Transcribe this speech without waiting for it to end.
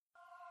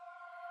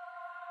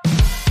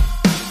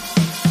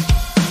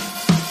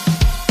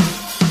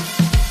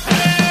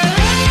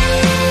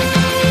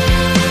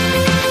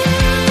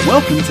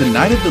Welcome to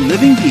Night of the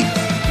Living Geeks.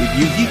 If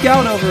you geek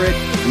out over it,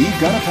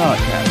 we've got a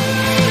podcast.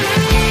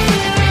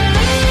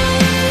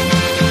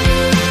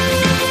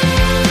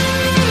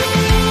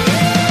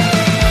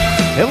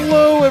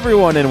 Hello,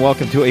 everyone, and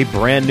welcome to a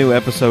brand new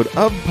episode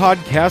of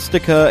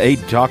Podcastica, a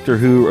Doctor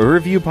Who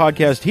review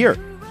podcast here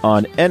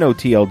on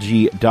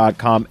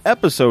NOTLG.com,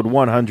 episode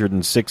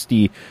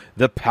 160,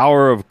 The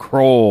Power of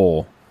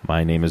Kroll.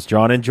 My name is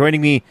John, and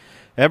joining me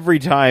every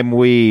time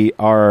we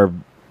are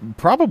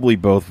probably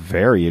both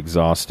very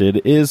exhausted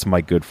is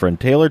my good friend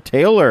Taylor.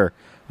 Taylor,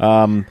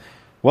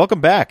 welcome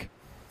back.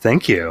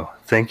 Thank you.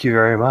 Thank you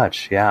very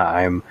much. Yeah,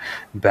 I'm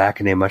back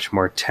in a much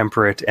more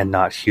temperate and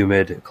not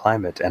humid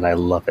climate, and I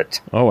love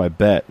it. Oh, I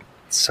bet.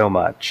 So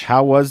much.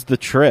 How was the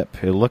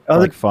trip? It looked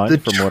like fun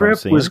from what I'm seeing. The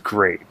trip was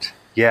great.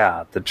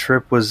 Yeah, the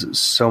trip was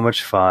so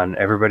much fun.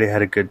 Everybody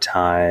had a good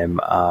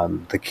time.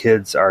 The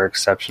kids are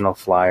exceptional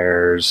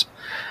flyers.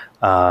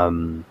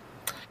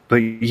 But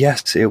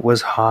yes, it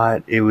was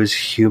hot. It was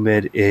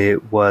humid.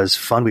 It was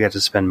fun. We got to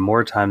spend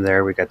more time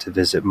there. We got to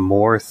visit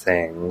more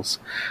things.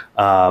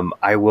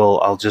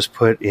 I'll just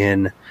put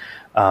in,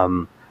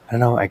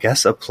 I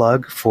guess a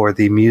plug for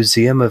the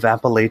Museum of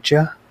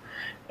Appalachia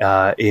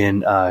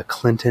in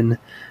Clinton,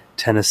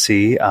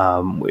 Tennessee.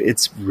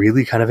 It's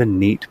really kind of a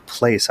neat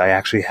place. I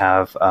actually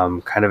have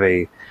kind of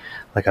a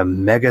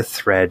mega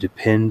thread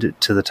pinned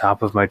to the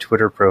top of my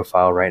Twitter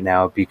profile right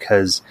now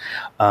because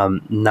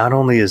not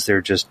only is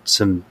there just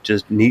some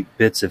neat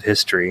bits of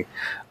history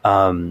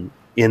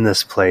in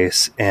this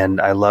place, and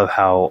I love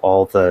how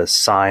all the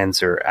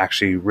signs are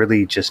actually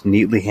really just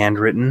neatly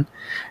handwritten,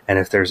 and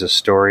if there's a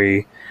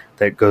story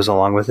that goes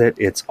along with it,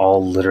 it's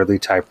all literally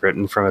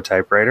typewritten from a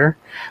typewriter.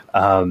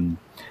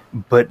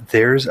 But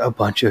there's a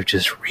bunch of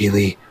just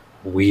really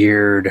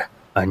weird,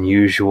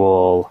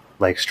 unusual,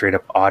 like straight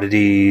up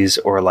oddities,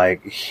 or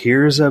like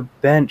here's a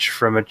bench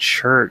from a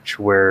church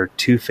where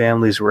two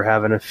families were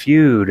having a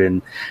feud,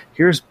 and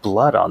here's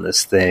blood on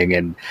this thing,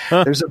 and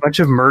there's a bunch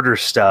of murder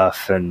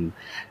stuff. And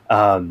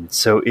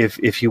so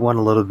if you want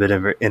a little bit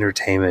of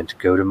entertainment,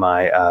 go to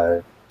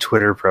my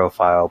Twitter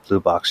profile, Blue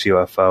Box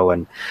UFO,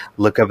 and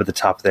look up at the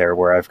top there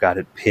where I've got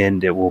it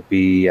pinned. It will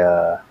be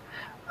a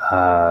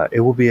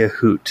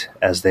hoot,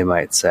 as they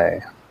might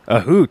say. A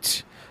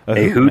hoot.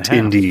 A hoot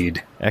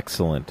indeed.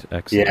 Excellent.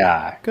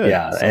 Yeah, good.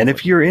 Yeah. And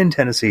if you're in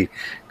Tennessee,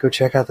 go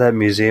check out that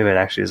museum. It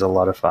actually is a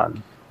lot of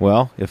fun.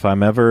 Well, if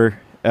I'm ever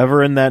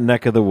in that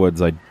neck of the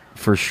woods, I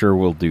for sure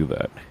will do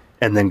that.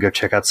 And then go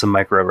check out some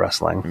micro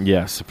wrestling.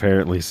 Yes,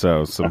 apparently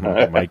so. Some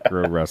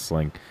micro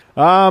wrestling.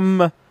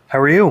 How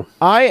are you?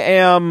 I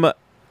am.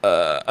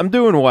 I'm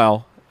doing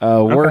well.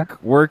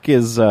 Work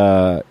is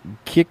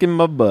kicking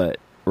my butt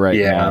right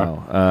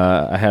now.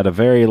 I had a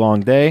very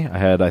long day. I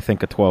had, I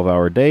think, a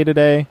 12-hour day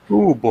today.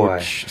 Ooh, boy.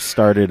 Which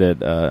started at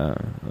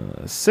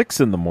 6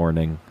 in the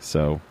morning.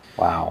 So,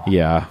 wow.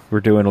 Yeah,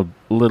 we're doing a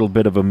little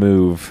bit of a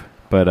move,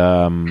 but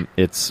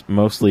it's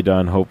mostly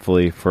done,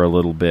 hopefully, for a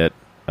little bit.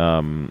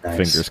 Nice.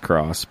 Fingers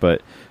crossed.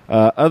 But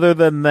other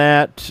than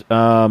that,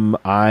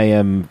 I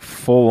am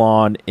full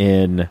on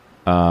in...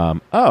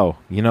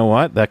 you know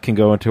what? That can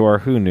go into our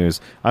Who news.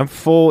 I'm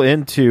full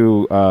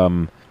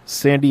into...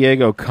 San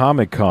Diego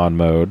Comic-Con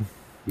mode.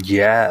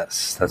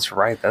 Yes, that's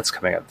right. That's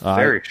coming up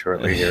very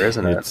shortly here,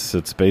 isn't it?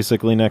 It's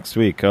basically next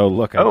week. Oh,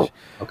 look.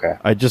 Okay.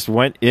 I just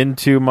went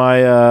into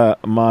my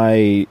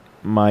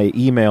my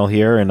email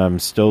here, and I'm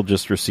still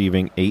just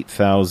receiving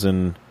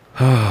 8,000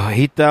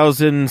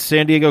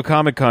 San Diego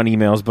Comic-Con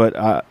emails. But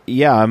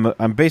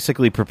I'm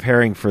basically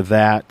preparing for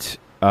that.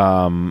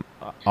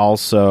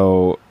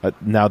 Also,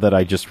 now that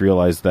I just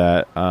realized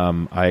that,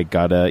 I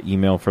got an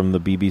email from the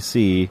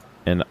BBC.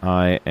 And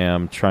I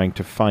am trying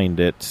to find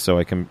it so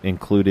I can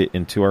include it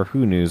into our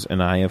Who news,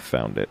 and I have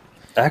found it.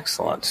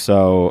 Excellent.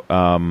 So,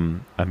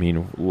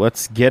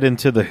 let's get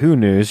into the Who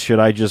news. Should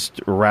I just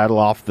rattle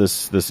off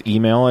this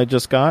email I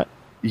just got?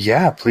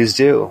 Yeah, please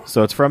do.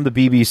 So it's from the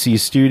BBC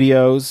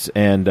Studios,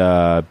 and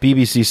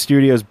BBC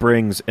Studios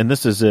brings, and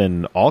this is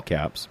in all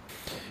caps,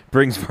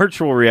 brings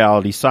virtual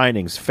reality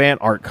signings, fan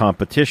art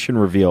competition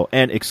reveal,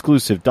 and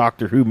exclusive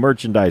Doctor Who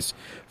merchandise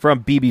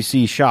from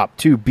BBC Shop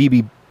to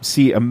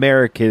BBC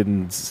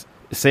Americans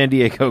San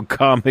Diego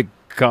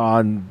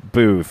Comic-Con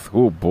booth.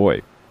 Oh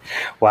boy.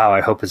 Wow,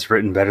 I hope it's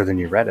written better than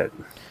you read it.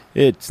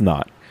 It's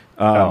not.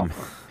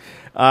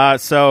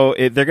 So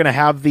they're going to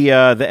have the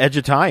Edge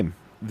of Time.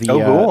 The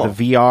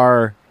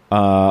VR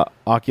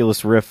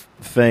Oculus Rift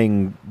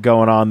thing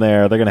going on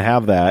there. They're going to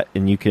have that,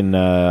 and you can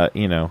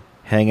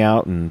hang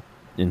out and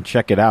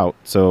check it out.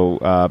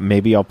 So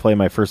maybe I'll play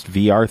my first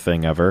VR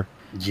thing ever.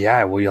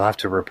 Yeah, well, you'll have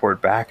to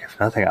report back if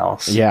nothing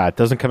else. Yeah, it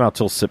doesn't come out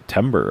till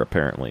September,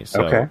 apparently.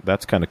 So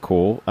that's kind of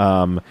cool. They're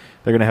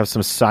going to have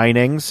some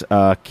signings.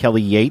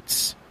 Kelly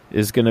Yates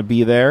is going to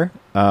be there.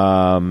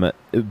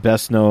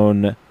 Best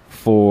known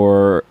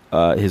for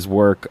his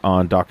work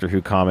on Doctor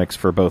Who comics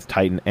for both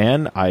Titan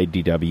and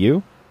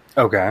IDW.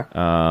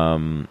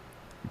 Okay.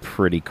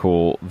 Pretty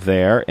cool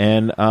there.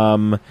 And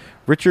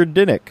Richard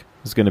Dinnick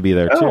is going to be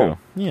there, too.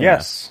 Yeah.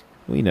 Yes.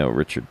 We know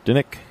Richard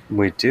Dinnick.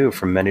 We do,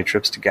 from Many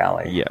Trips to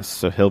Galley. Yes,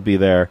 so he'll be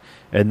there.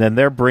 And then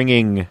they're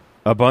bringing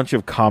a bunch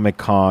of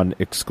Comic-Con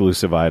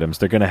exclusive items.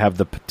 They're going to have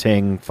the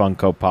Pating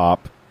Funko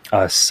Pop.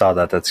 I saw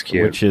that. That's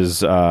cute. Which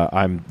is,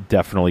 I'm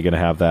definitely going to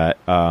have that.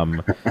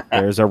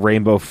 There's a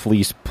Rainbow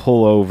Fleece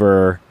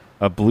pullover,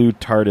 a Blue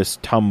TARDIS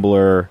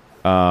tumbler,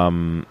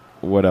 a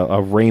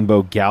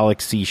Rainbow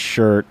Galaxy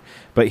shirt.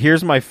 But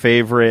here's my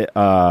favorite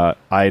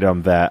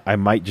item that I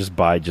might just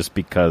buy just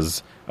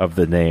because of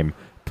the name.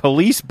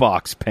 Police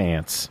box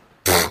pants.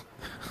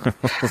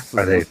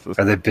 Are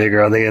they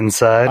bigger on the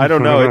inside? I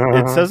don't know.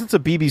 It says it's a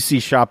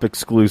BBC shop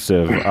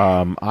exclusive.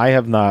 I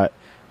have not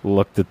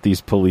looked at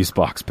these police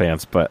box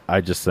pants, but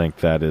I just think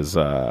that is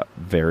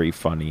very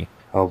funny.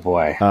 Oh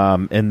boy.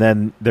 And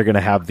then they're going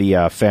to have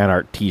the fan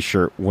art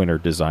t-shirt winner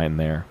design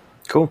there.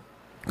 Cool.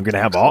 They're going to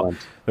have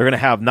they're going to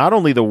have not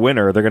only the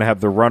winner, they're going to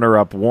have the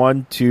runner-up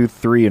 1, 2,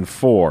 3, and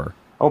 4.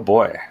 Oh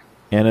boy.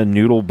 And a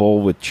noodle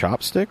bowl with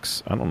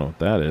chopsticks? I don't know what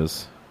that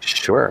is.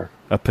 Sure.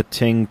 A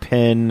Pating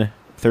pin,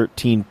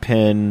 13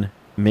 pin,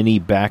 mini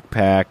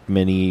backpack,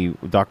 mini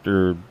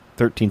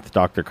 13th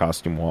Doctor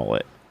costume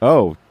wallet.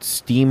 Oh,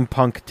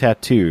 steampunk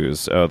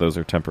tattoos. Oh, those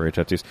are temporary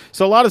tattoos.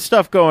 So a lot of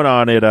stuff going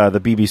on at the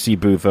BBC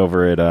booth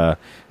over at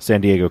San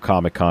Diego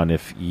Comic-Con.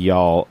 If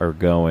y'all are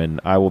going,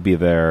 I will be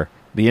there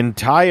the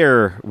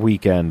entire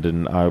weekend,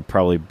 and I'll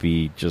probably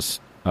be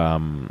just...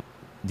 do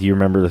you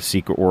remember The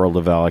Secret World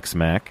of Alex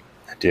Mack?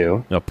 I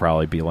do. It'll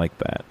probably be like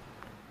that.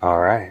 All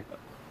right.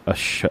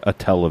 A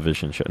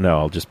television show. No,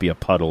 I'll just be a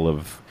puddle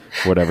of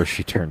whatever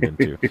she turned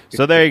into.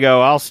 So there you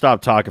go. I'll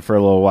stop talking for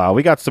a little while.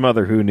 We got some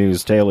other Who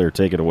news. Taylor,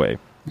 take it away.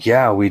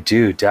 Yeah, we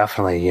do,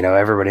 definitely. You know,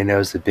 everybody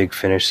knows that Big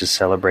Finish is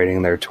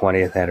celebrating their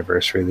 20th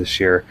anniversary this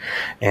year.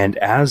 And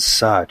as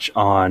such,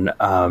 on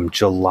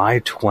July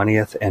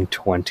 20th and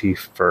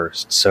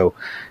 21st, so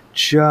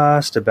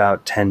just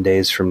about 10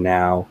 days from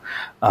now,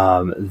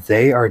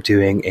 they are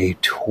doing a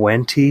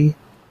 20-hour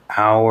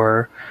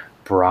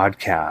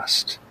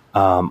broadcast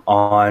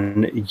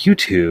on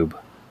YouTube.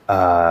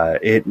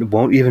 It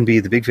won't even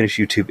be the Big Finish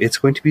YouTube. It's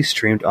going to be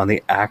streamed on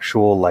the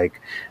actual,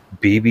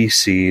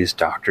 BBC's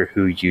Doctor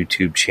Who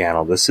YouTube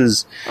channel. This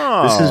is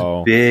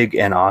big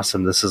and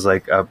awesome. This is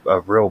like a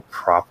real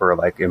proper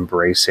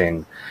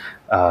embracing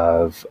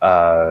of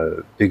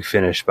Big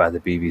Finish by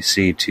the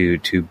BBC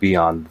to be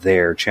on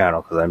their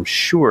channel, because I'm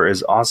sure,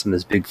 as awesome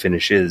as Big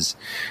Finish is,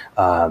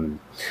 the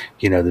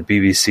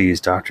BBC's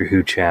Doctor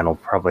Who channel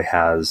probably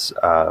has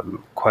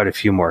quite a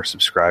few more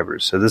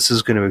subscribers. So this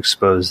is going to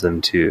expose them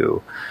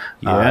to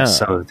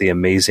some of the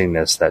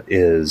amazingness that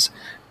is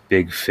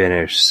Big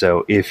Finish.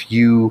 So if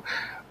you,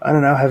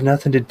 have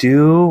nothing to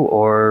do,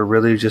 or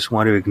really just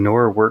want to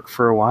ignore work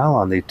for a while,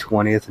 on the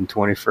 20th and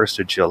 21st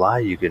of July,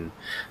 you can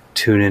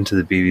tune into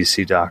the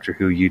BBC Doctor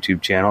Who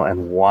YouTube channel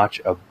and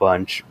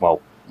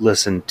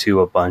listen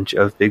to a bunch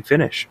of Big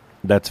Finish.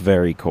 That's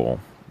very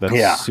cool.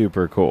 That's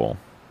super cool.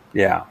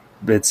 Yeah.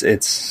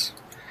 It's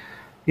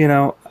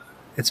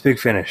Big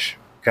Finish.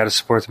 Got to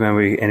support them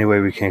any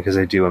way we can, because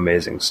they do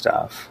amazing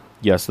stuff.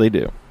 Yes, they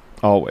do.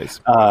 Always.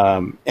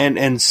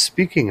 And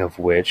speaking of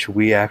which,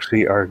 we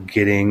actually are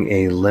getting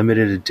a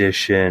limited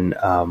edition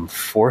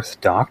Fourth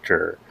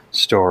Doctor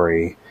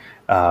story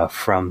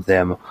from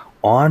them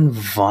on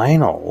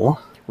vinyl.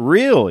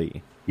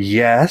 Really?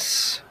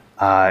 Yes.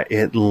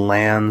 It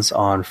lands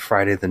on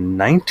Friday the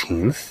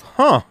 19th.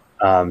 Huh.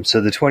 So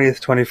the 20th,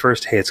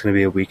 21st, hey, it's going to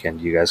be a weekend.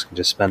 You guys can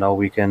just spend all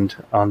weekend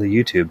on the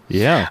YouTube.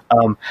 Yeah.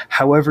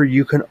 However,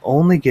 you can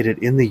only get it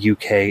in the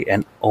UK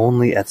and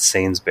only at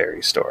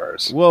Sainsbury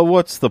stores. Well,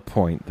 what's the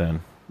point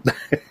then?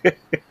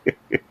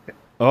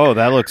 Oh,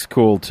 that looks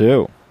cool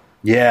too.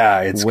 Yeah,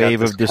 it's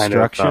Wave got this of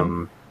Destruction.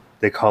 Kind of,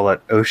 they call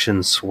it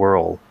Ocean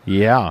Swirl.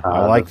 Yeah,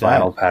 I like the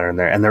that vinyl pattern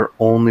there, and they're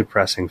only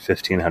pressing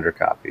 1,500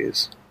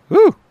 copies.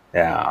 Woo!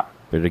 Yeah,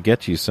 better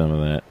get you some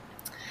of that.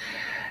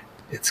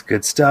 It's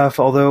good stuff,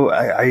 although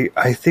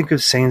I think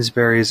of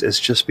Sainsbury's as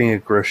just being a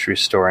grocery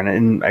store,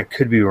 and I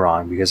could be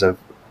wrong, because I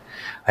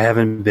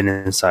haven't been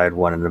inside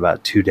one in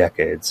about 2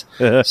 decades.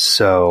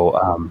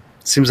 So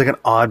it seems like an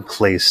odd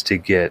place to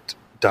get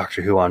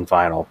Doctor Who on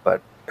vinyl,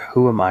 but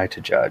who am I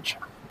to judge?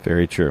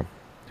 Very true.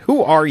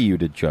 Who are you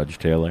to judge,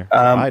 Taylor?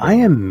 I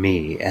am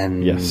me,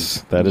 and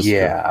yes, that is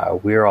true.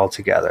 We're all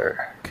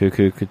together.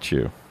 Cuckoo,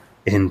 cuckoo.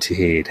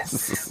 Indeed.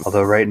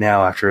 Although right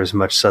now, after as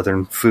much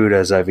southern food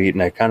as I've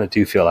eaten, I kind of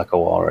do feel like a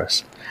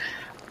walrus.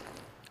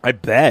 I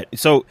bet.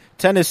 So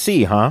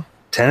Tennessee, huh?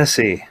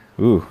 Tennessee.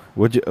 Ooh,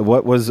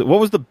 what was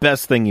the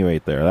best thing you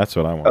ate there? That's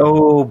what I want.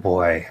 Oh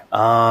boy.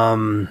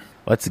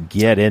 Let's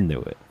get into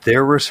it.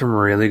 There were some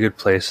really good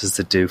places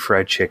that do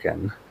fried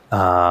chicken.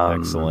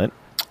 Excellent.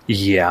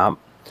 Yeah.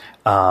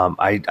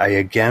 I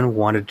again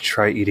wanted to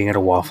try eating at a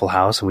Waffle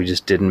House, and we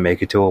just didn't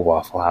make it to a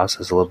Waffle House. I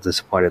was a little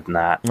disappointed in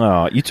that.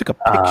 Oh, you took a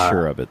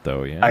picture of it,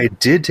 though, yeah? I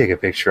did take a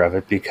picture of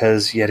it,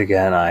 because, yet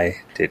again,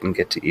 I didn't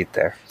get to eat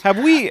there. Have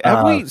we,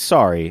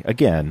 sorry,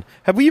 again,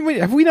 have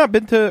we not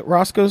been to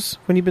Roscoe's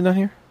when you've been down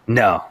here?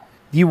 No.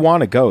 You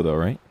want to go, though,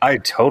 right? I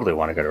totally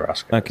want to go to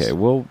Roscoe's. Okay,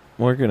 well,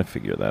 we're going to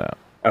figure that out.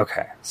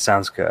 Okay,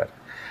 sounds good.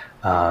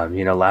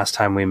 Last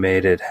time we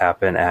made it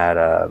happen at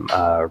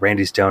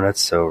Randy's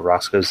Donuts, so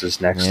Roscoe's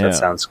is next. Yeah. That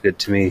sounds good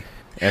to me.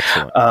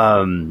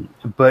 Excellent.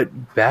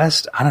 But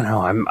best, I don't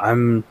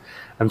know.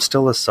 I'm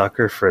still a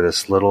sucker for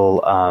this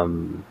little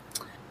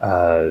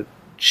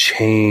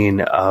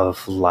chain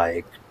of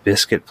like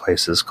biscuit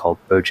places called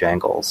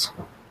Bojangles.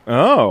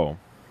 Oh,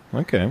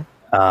 okay.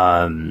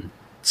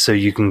 So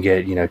you can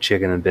get,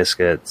 chicken and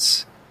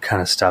biscuits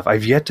kind of stuff.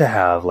 I've yet to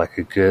have like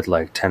a good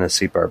like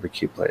Tennessee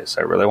barbecue place.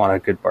 I really want a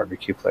good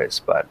barbecue place,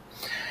 but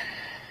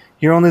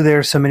you're only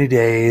there so many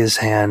days,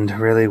 and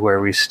really where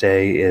we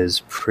stay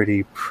is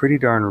pretty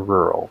darn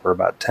rural. We're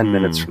about 10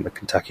 minutes from the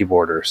Kentucky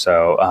border.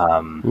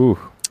 So,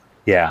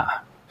 yeah,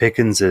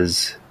 Pickens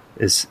is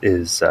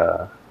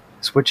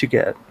what you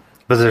get.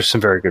 But there's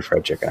some very good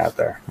fried chicken out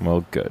there.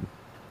 Well, good.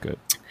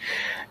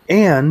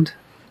 And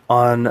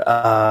on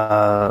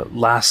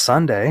last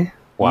Sunday,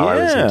 while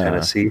I was in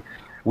Tennessee,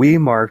 we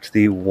marked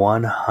the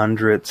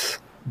 100th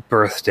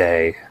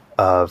birthday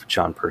of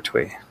Jon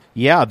Pertwee.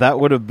 Yeah, that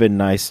would have been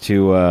nice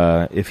to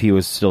if he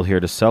was still here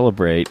to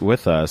celebrate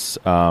with us.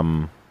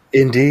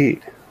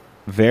 Indeed.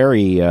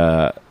 Very.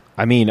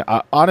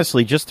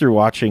 Honestly, just through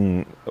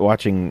watching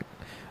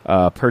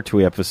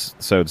Pertwee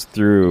episodes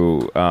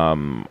through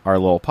our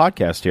little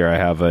podcast here, I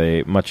have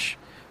a much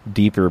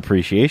deeper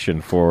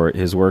appreciation for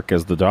his work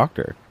as the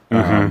Doctor.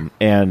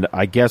 And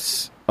I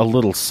guess a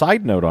little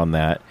side note on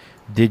that: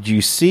 did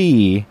you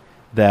see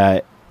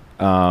that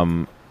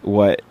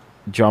what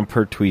Jon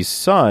Pertwee's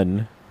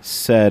son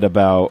said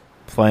about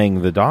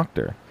playing the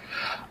Doctor?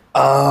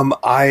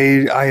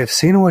 I have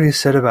seen what he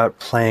said about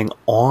playing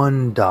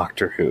on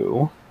Doctor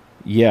Who.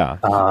 Yeah.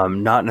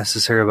 Not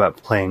necessarily about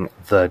playing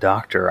the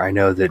Doctor. I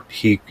know that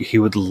he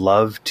would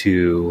love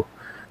to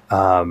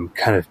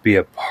kind of be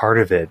a part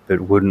of it, but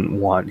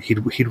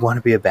he'd want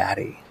to be a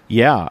baddie.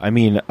 Yeah, I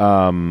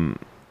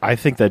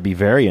think that'd be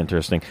very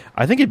interesting.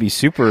 I think it'd be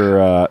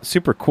super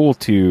cool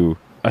to.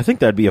 I think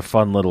that'd be a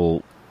fun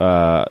little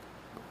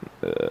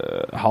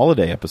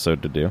holiday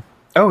episode to do.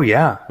 Oh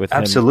yeah, with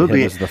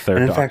absolutely. Him as the third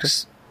and in Doctor.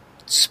 fact,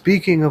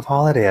 speaking of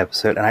holiday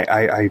episode, and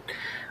I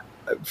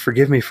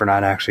forgive me for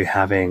not actually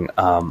having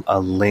a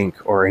link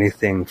or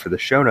anything for the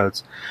show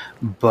notes,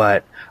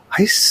 but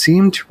I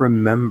seem to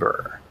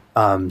remember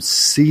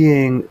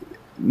seeing.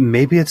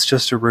 Maybe it's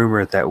just a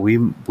rumor that we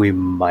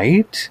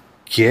might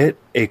get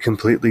a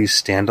completely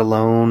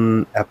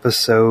standalone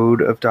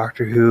episode of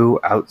Doctor Who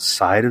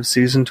outside of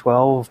season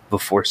 12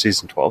 before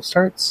season 12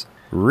 starts.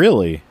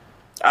 Really?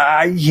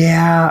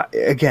 Yeah.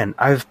 Again,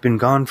 I've been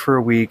gone for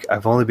a week.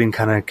 I've only been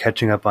kind of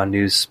catching up on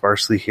news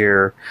sparsely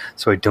here,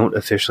 so I don't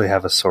officially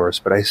have a source,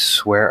 but I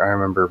swear I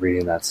remember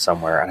reading that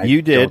somewhere, and I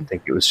don't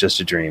think it was just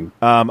a dream.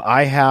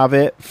 I have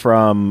it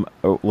from...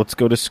 let's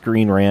go to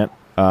Screen Rant.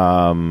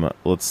 I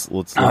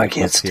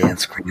can't stand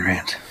Screen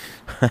Rant.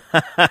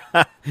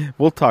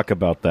 We'll talk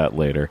about that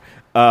later.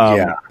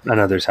 Yeah,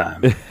 another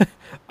time.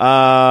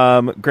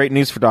 Great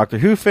news for Doctor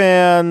Who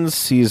fans.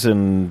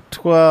 Season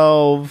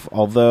 12.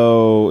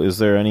 Although, is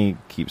there any...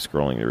 Keep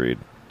scrolling to read.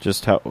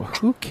 Just how...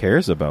 Who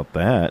cares about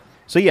that?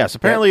 So yes,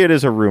 apparently it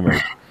is a rumor.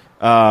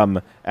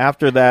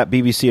 After that,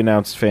 BBC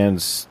announced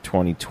Fans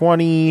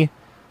 2020.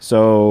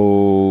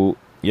 So,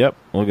 yep,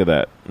 look at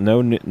that.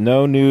 No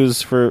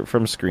news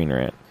from Screen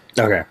Rant.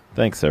 Okay.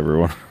 Thanks,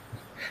 everyone.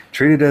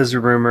 Treat it as a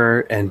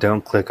rumor and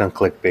don't click on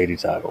clickbaity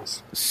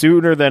titles.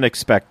 Sooner than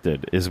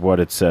expected is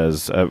what it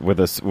says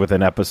with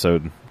an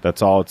episode.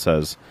 That's all it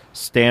says.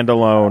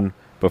 Standalone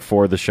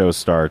before the show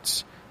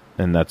starts,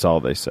 and that's all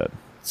they said.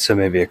 So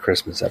maybe a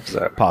Christmas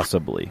episode.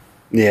 Possibly.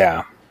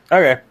 Yeah.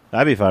 Okay.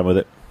 I'd be fine with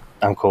it.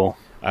 I'm cool.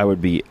 I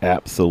would be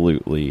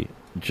absolutely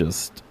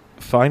just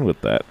fine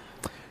with that.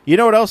 You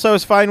know what else I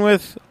was fine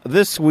with?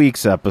 This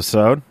week's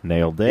episode.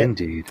 Nailed it.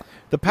 Indeed.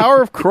 The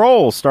Power of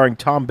Kroll, starring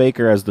Tom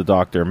Baker as the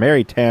Doctor,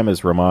 Mary Tam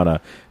as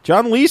Romana.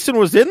 John Leeson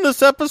was in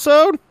this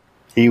episode?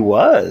 He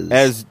was.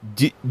 As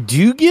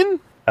Dugin?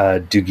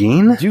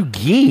 Dugin?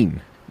 Dugin.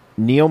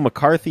 Neil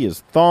McCarthy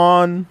as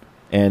Thawne,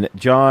 and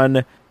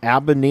John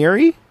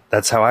Abineri?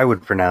 That's how I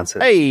would pronounce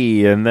it.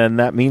 Hey, and then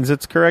that means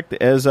it's correct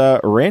as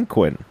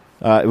Ranquin.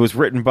 It was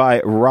written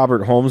by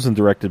Robert Holmes and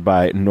directed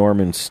by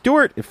Norman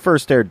Stewart. It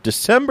first aired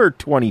December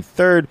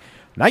 23rd,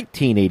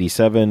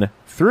 1987,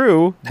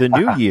 through the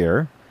new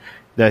year.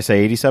 Did I say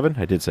 87?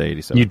 I did say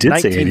 87. You did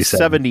say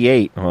 87.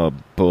 1978. Oh,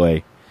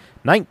 boy.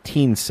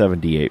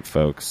 1978,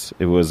 folks.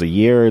 It was a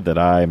year that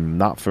I'm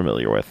not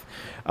familiar with.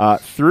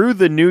 Through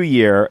the new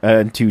year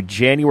to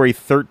January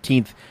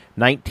 13th,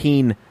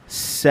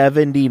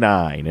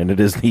 1979. And it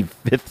is the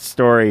fifth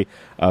story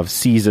of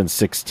season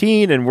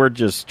 16. And we're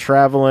just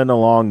traveling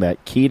along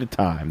that key to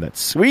time. That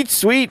sweet,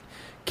 sweet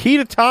key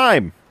to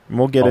time. And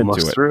we'll get into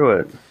it. Through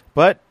it.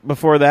 But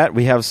before that,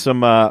 we have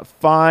some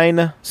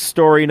fine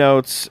story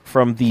notes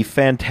from the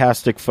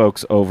fantastic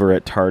folks over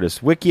at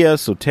TARDIS Wikia.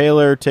 So,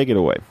 Taylor, take it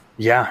away.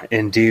 Yeah,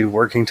 indeed.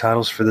 Working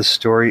titles for this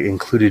story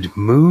included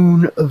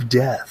Moon of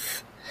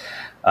Death,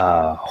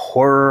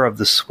 Horror of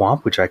the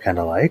Swamp, which I kind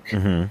of like,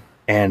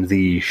 and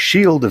The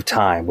Shield of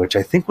Time, which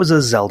I think was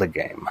a Zelda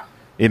game.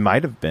 It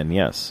might have been,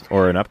 yes,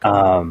 or an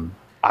upcoming.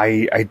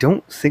 I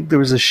don't think there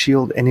was a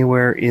shield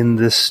anywhere in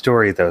this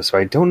story, though, so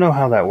I don't know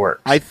how that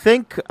works. I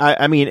think,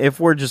 I mean, if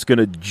we're just going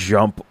to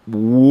jump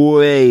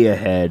way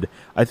ahead,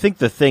 I think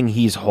the thing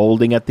he's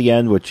holding at the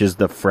end, which is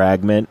the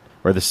fragment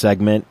or the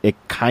segment, it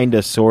kind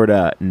of, sort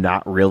of,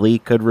 not really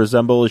could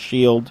resemble a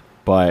shield,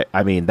 but,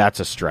 I mean, that's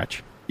a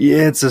stretch.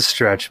 Yeah, it's a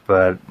stretch,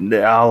 but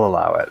I'll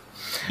allow it.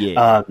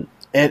 Yeah.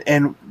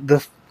 And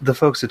the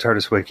folks at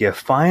TARDIS Wikia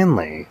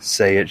finally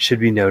say it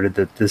should be noted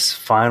that this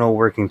final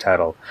working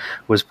title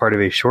was part of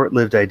a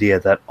short-lived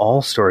idea that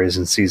all stories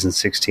in Season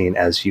 16,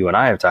 as you and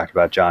I have talked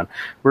about, John,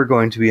 were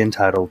going to be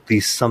entitled The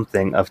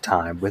Something of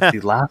Time, with the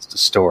last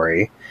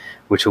story,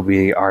 which will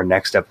be our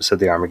next episode,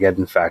 The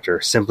Armageddon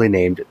Factor, simply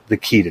named The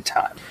Key to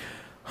Time.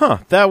 Huh,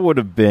 that would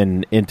have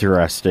been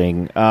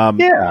interesting.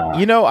 Yeah.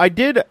 You know,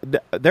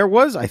 there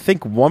was, I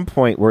think, one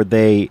point where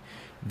they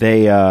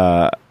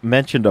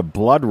mentioned a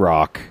blood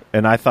rock,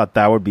 and I thought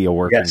that would be a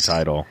working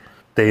title.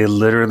 They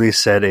literally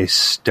said a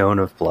stone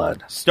of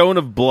blood. Stone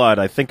of blood.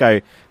 I think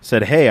I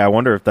said, hey, I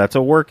wonder if that's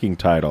a working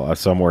title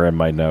somewhere in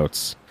my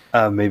notes.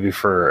 Maybe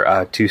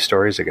for 2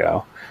 stories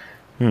ago.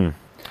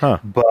 Huh.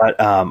 But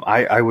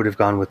I would have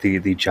gone with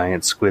the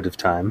giant squid of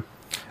time.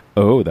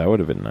 Oh, that would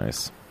have been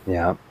nice.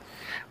 Yeah.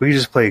 We could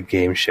just play a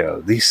game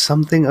show. The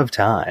Something of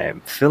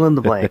Time. Fill in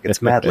the blank.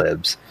 It's Mad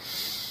Libs.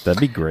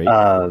 That'd be great.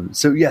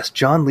 So yes,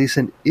 John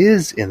Leeson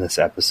is in this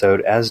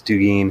episode as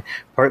Dugeen,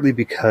 partly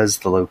because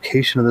the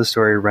location of the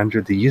story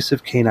rendered the use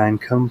of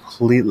K9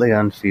 completely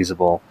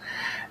unfeasible,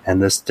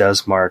 and this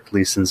does mark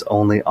Leeson's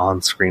only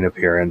on-screen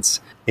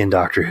appearance in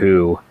Doctor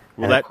Who.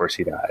 And of course,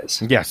 he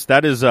dies. Yes,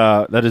 that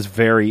is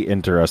very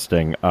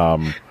interesting.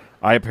 I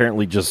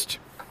apparently just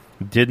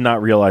did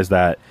not realize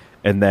that,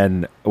 and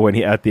then when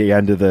he at the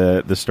end of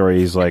the story,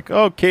 he's like,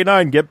 "Oh,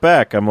 K9, get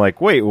back!" I'm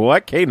like, "Wait,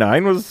 what?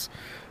 K9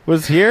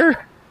 was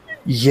here?"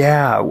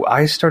 Yeah,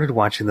 I started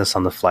watching this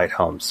on the flight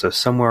home. So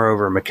somewhere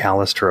over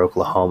McAllister,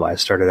 Oklahoma, I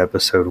started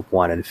episode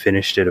 1 and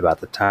finished it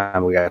about the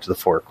time we got to the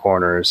Four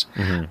Corners.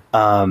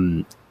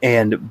 Mm-hmm.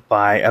 And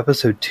by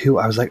episode 2,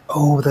 I was like,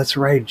 oh, that's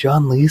right,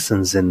 John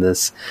Leeson's in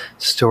this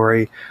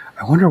story.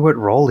 I wonder what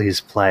role he's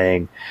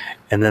playing.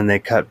 And then they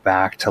cut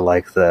back to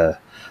like the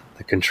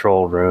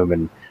control room,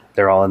 and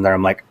they're all in there.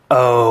 I'm like,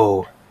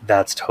 oh,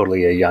 that's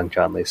totally a young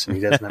John Leeson.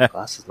 He doesn't have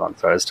glasses on,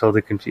 so I was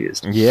totally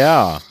confused.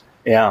 Yeah.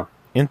 Yeah.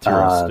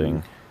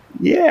 Interesting.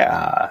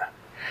 Yeah.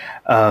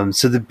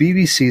 So the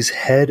BBC's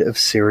head of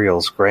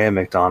serials, Graham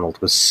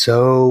MacDonald, was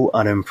so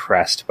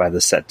unimpressed by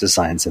the set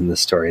designs in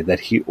this story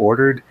that he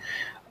ordered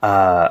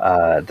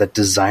that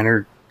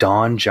designer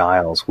Don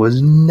Giles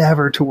was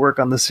never to work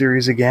on the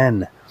series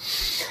again.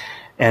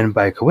 And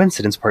by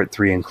coincidence, Part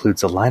 3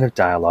 includes a line of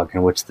dialogue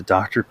in which the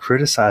Doctor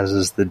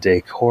criticizes the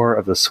decor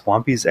of the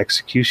Swampy's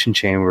execution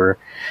chamber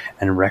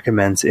and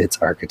recommends its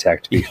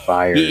architect be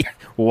fired.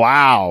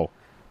 Wow.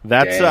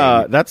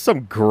 That's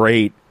some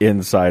great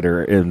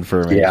insider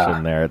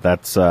information there.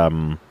 That's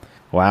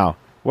wow.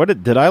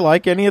 Did I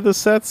like any of the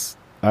sets?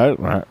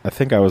 I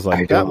think I was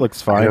like, that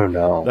looks fine. I don't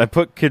know. I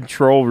put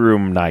control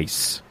room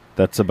nice.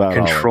 That's about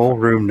control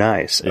room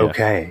nice. Yeah.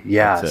 Okay,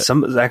 yeah.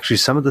 Some of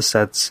the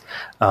sets,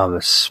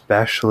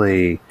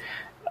 especially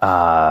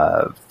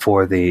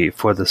for the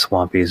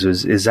Swampies,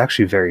 is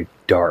actually very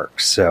dark.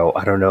 So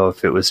I don't know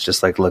if it was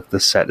just like, look,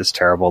 this set is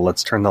terrible.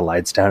 Let's turn the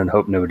lights down and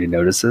hope nobody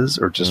notices,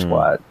 or just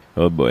what.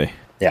 Oh boy.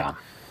 Yeah.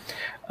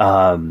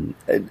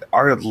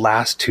 Our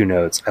last 2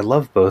 notes, I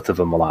love both of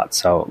them a lot,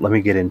 so let me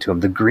get into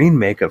them. The green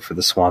makeup for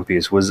the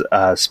Swampies was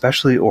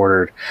specially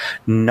ordered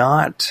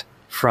not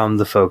from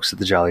the folks at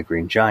the Jolly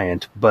Green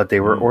Giant, but they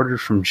were ordered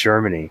from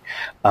Germany.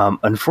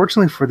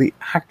 Unfortunately for the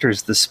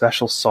actors, the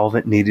special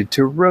solvent needed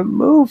to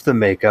remove the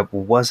makeup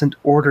wasn't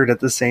ordered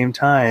at the same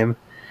time,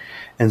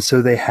 and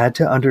so they had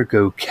to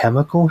undergo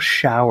chemical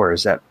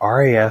showers at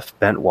RAF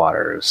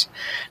Bentwaters.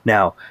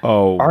 Now,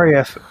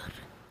 RAF...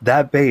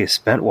 That base,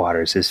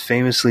 Bentwaters, is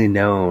famously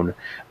known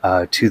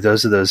to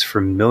those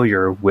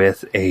familiar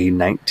with a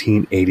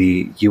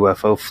 1980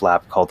 UFO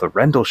flap called the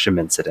Rendlesham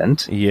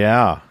Incident.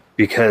 Yeah.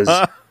 Because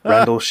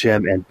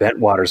Rendlesham and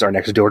Bentwaters are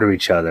next door to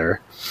each other.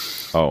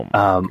 Oh,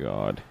 my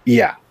God.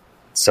 Yeah.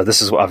 So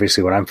this is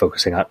obviously what I'm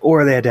focusing on.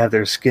 Or they had to have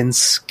their skin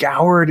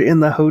scoured in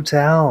the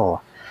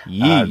hotel.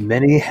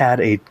 Many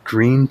had a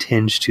green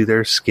tinge to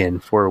their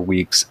skin for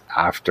weeks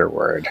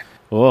afterward.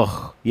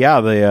 Ugh.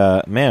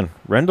 Yeah,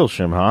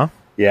 Rendlesham, huh?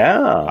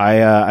 Yeah.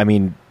 I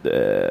mean,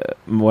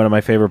 one of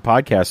my favorite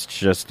podcasts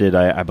just did,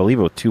 I believe,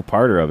 a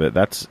 2-parter of it.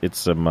 It's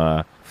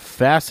some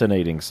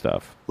fascinating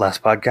stuff.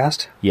 Last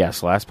podcast?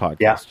 Yes, last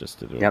podcast just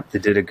did it. Yep, they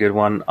did a good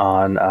one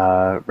on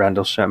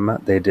Rendlesham.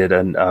 They did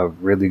a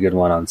really good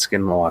one on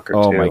Skinwalker, too.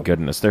 Oh, my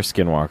goodness. Their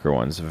Skinwalker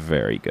one's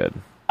very good.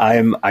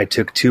 I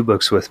took 2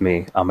 books with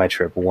me on my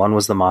trip. One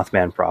was the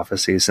Mothman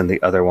Prophecies, and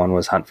the other one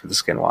was Hunt for the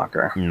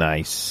Skinwalker.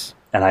 Nice.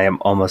 And I am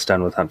almost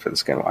done with Hunt for the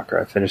Skinwalker.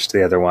 I finished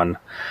the other one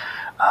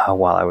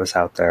while I was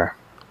out there.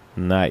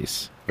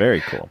 Nice.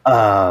 Very cool.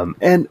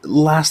 And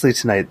lastly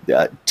tonight,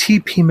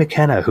 T.P.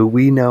 McKenna, who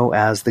we know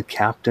as the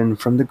captain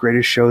from The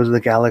Greatest Shows of the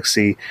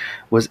Galaxy,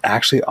 was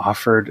actually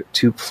offered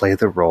to play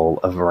the role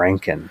of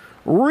Rankin.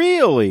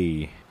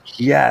 Really?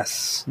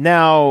 Yes.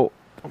 Now,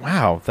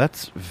 wow,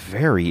 that's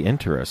very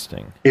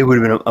interesting. It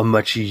would have been a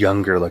much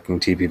younger looking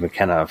T.B.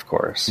 McKenna, of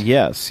course.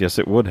 Yes,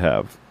 it would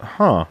have.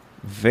 Huh.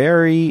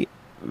 Very,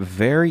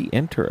 very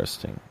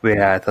interesting.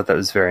 Yeah, I thought that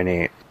was very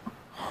neat.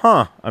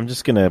 Huh. I'm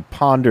just going to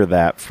ponder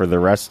that for the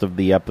rest of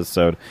the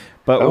episode.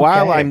 But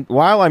Okay.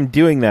 while I'm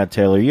doing that,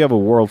 Taylor, you have a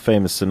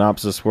world-famous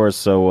synopsis for us,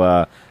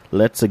 so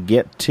let's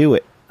get to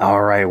it.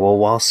 All right, well,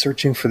 while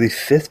searching for the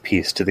fifth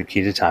piece to the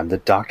key to time, the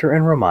Doctor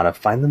and Romana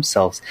find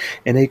themselves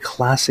in a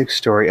classic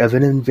story of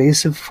an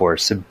invasive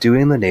force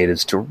subduing the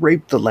natives to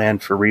rape the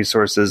land for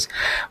resources,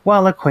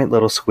 while a quaint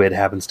little squid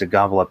happens to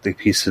gobble up the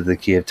piece of the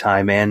key of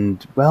time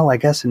and, well, I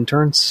guess in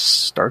turn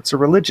starts a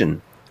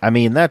religion. I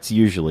mean, that's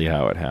usually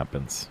how it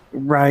happens.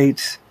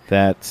 Right.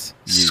 That's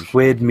usually.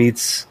 Squid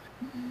meets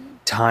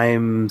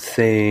time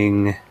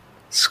thing,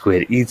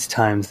 squid eats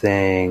time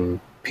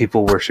thing,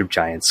 people worship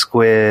giant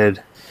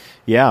squid.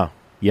 Yeah,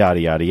 yada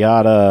yada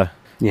yada.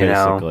 You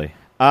know. Basically,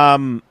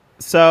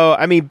 so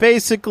I mean,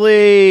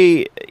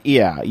 basically,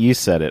 yeah, you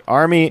said it.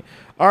 Army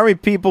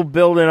people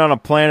building on a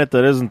planet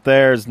that isn't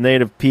theirs.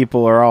 Native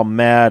people are all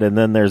mad, and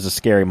then there's a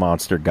scary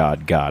monster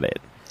god. Got it.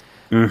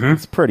 Mm-hmm.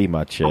 That's pretty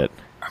much it.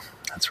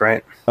 That's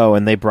right. Oh,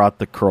 and they brought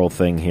the Kroll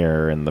thing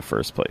here in the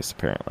first place,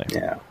 apparently.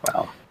 Yeah.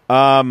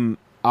 Wow.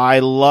 I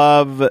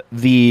love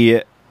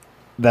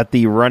that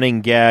the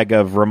running gag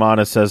of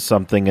Romana says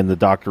something and the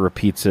Doctor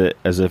repeats it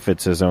as if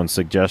it's his own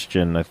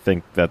suggestion. I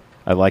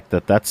like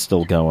that that's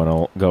still going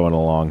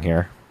along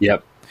here.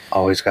 Yep.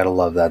 Always got to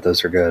love that.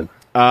 Those are good.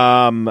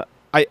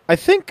 I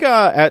think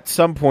at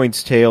some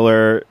points,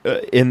 Taylor,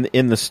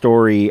 in the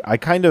story, I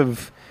kind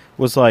of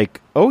was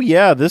like, oh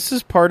yeah, this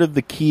is part of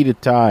the key to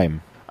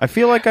time. I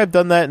feel like I've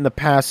done that in the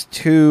past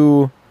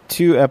two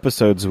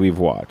episodes we've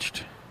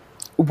watched.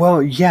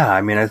 Well, yeah.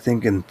 I mean, I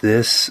think in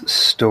this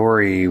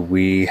story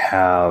we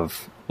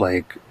have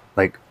like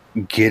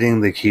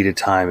getting the key to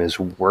time is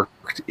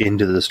worked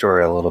into the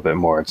story a little bit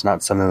more. It's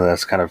not something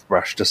that's kind of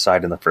brushed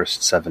aside in the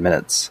first 7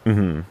 minutes.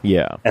 Mm-hmm.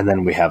 Yeah. And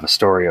then we have a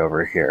story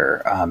over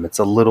here. It's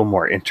a little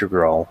more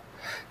integral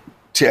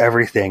to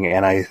everything,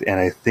 and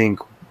I think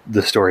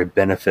the story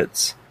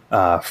benefits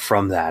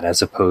from that,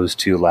 as opposed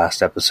to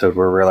last episode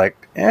where we're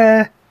like,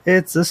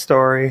 it's a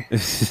story.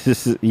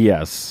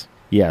 Yes,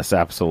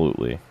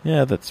 absolutely.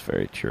 Yeah, that's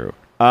very true.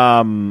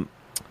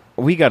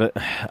 We gotta.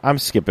 I'm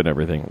skipping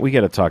everything. We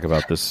gotta talk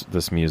about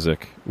this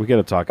music. We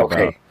gotta talk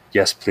about.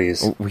 Yes,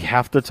 please. We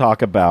have to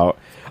talk about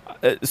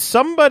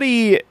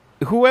somebody.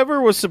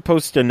 Whoever was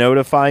supposed to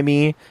notify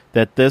me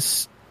that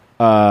this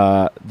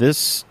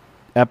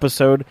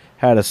episode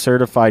had a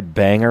certified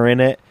banger in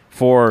it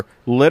for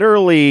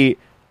literally,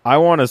 I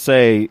want to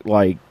say,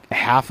 like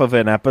half of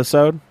an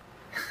episode.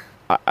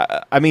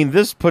 I mean,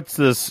 this puts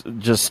this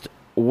just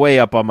way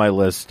up on my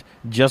list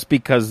just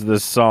because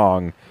this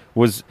song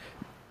was.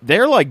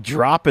 They're like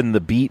dropping the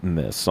beat in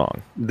this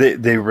song.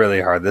 They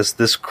really are.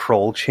 This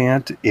Kroll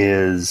chant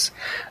is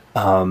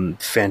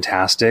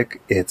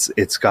fantastic.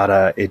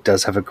 It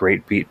does have a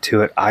great beat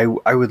to it. I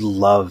would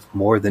love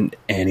more than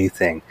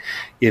anything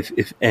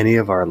if any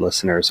of our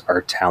listeners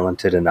are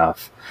talented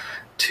enough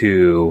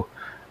to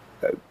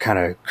kind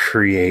of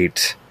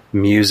create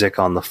music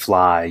on the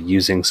fly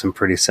using some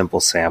pretty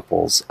simple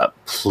samples.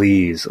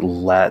 Please,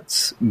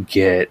 let's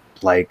get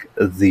like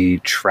the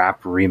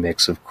trap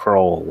remix of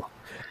Kroll.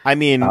 I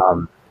mean,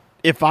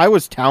 if I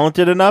was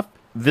talented enough,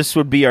 this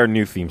would be our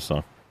new theme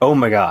song. Oh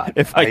my god!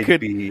 If I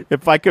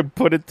could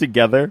put it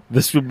together,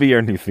 this would be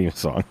our new theme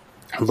song.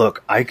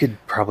 Look, I could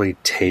probably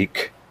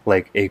take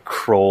like a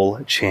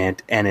Kroll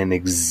chant and an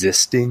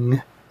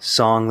existing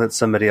song that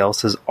somebody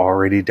else has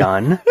already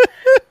done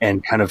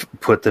and kind of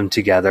put them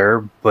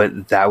together,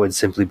 but that would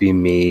simply be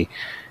me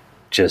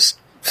just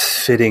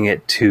fitting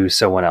it to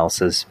someone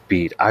else's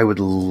beat. I would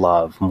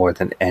love more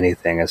than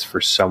anything as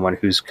for someone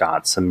who's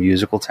got some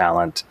musical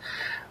talent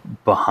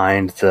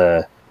behind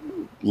the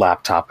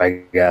laptop,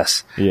 I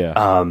guess.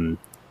 Yeah.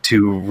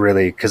 To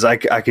really, because I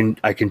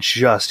can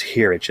just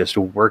hear it just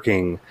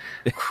working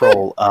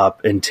Kroll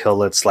up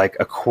until it's like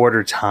a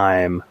quarter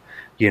time,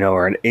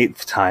 or an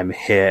eighth time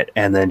hit,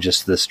 and then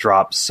just this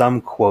drop, some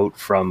quote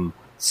from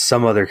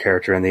some other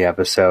character in the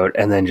episode,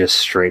 and then just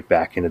straight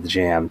back into the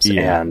jams.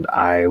 Yeah. And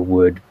I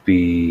would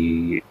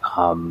be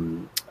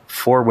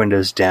 4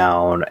 windows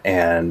down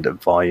and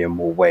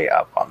volume way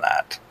up on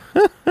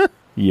that.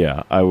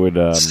 Yeah, I would.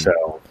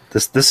 So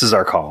this is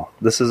our call.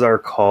 This is our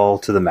call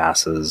to the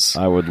masses.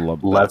 I would love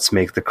that. Let's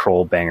make the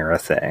Kroll banger a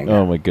thing.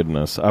 Oh my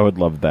goodness, I would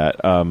love that.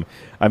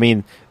 I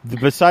mean,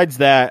 besides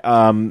that,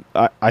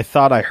 I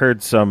thought I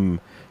heard some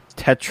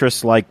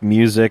Tetris-like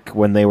music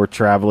when they were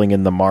traveling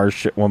in the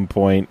marsh at one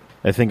point.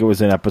 I think it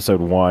was in episode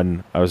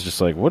 1. I was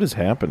just like, what is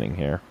happening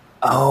here?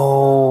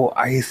 Oh,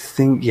 I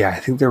think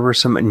there were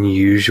some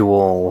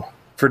unusual,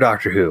 for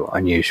Doctor Who,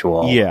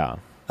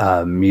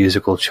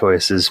 musical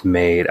choices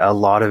made. A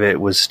lot of it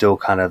was still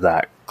kind of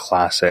that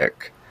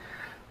classic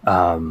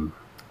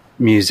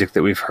music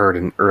that we've heard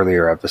in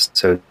earlier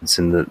episodes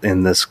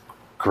in this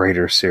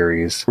greater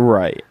series.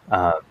 Right.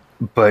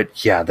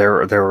 But yeah,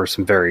 there were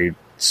some very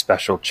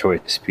special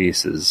choice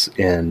pieces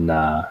in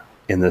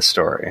this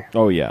story.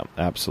 Oh yeah,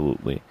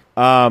 absolutely.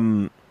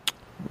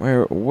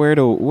 Where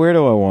do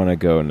I want to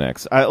go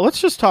next?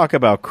 Let's just talk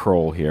about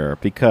Kroll here,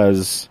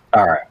 because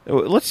All right.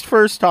 let's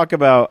first talk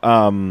about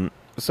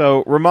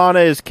so Romana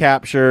is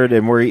captured,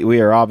 and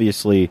we are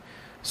obviously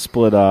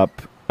split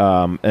up.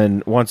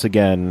 And once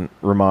again,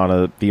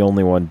 Romana, the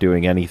only one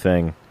doing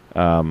anything.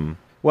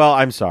 Well,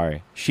 I'm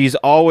sorry. She's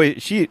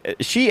always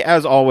she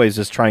as always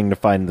is trying to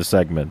find the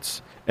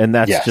segments, and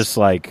that's Yes. just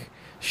like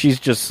she's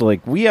just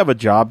like, we have a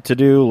job to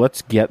do.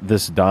 Let's get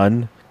this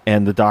done.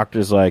 And the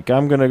doctor's like,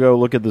 I'm gonna go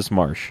look at this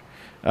marsh.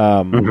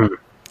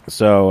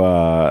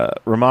 So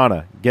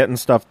Romana getting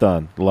stuff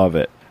done, love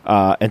it.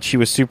 And she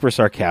was super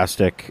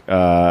sarcastic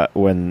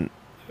when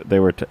they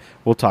were.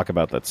 We'll talk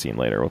about that scene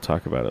later. We'll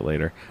talk about it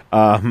later.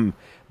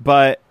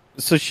 But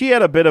so she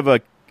had a bit of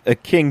a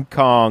King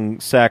Kong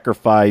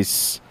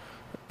sacrifice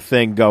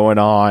thing going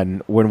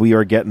on when we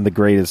were getting the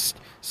greatest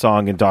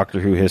song in Doctor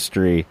Who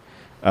history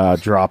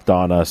dropped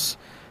on us.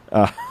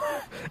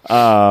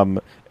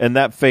 And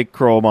that fake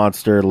Kroll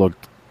monster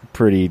looked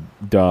pretty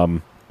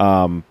dumb.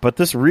 But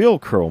this real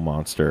Kroll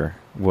monster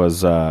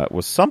was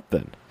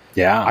something.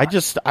 Yeah.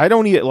 I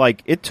don't even,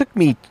 like, it took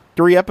me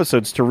 3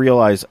 episodes to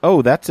realize,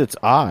 oh, that's its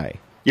eye.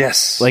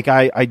 Yes. Like,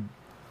 I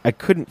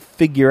couldn't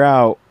figure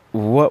out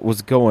what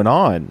was going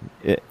on.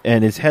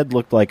 And his head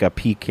looked like a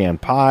pecan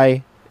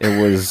pie. It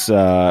was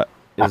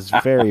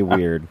very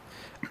weird.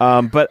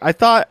 But I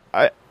thought,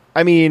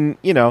 I mean,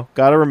 you know,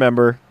 gotta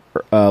remember,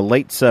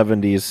 late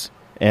 70s,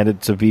 and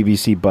it's a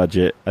BBC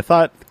budget. I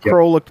thought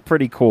Kroll looked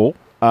pretty cool.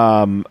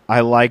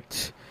 I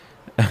liked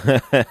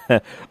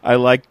at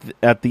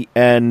the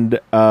end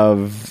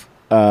of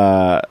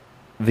the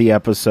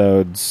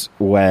episodes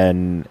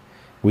when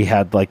we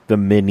had like the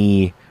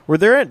mini. Were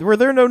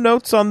there no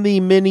notes on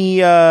the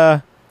mini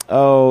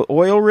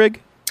oil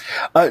rig?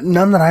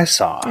 None that I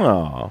saw.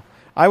 Oh,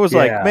 I was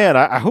like, man,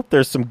 I hope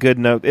there's some good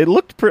note. It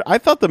looked I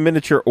thought the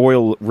miniature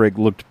oil rig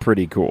looked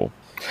pretty cool.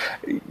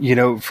 You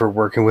know, for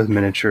working with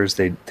miniatures,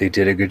 they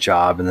did a good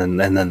job, and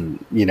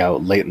then you know,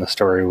 late in the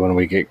story when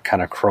we get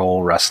kind of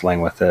Kroll wrestling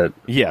with it.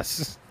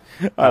 Yes,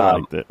 I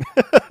liked it.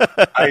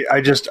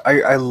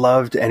 I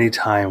loved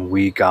anytime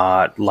we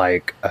got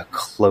like a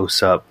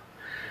close up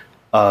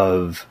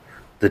of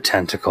the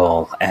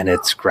tentacle and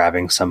it's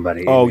grabbing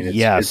somebody. Oh, I mean,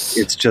 yes,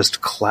 it's just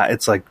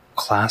it's like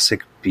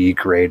classic B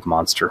grade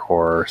monster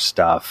horror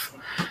stuff,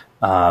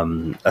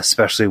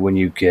 especially when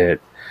you get.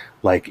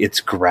 Like it's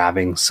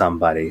grabbing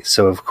somebody.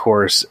 So of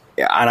course,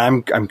 and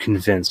I'm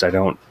convinced. I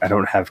don't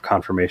have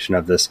confirmation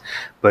of this,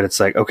 but it's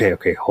like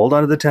okay, hold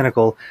on to the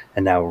tentacle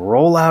and now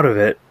roll out of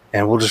it,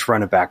 and we'll just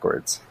run it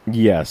backwards.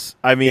 Yes,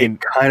 I mean,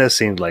 it kind of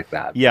seemed like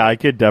that. Yeah, I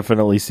could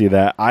definitely see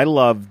that. I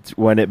loved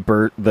when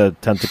the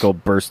tentacle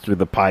burst through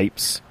the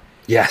pipes.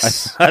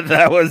 Yes,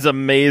 that was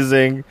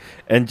amazing,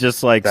 and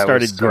just like that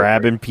started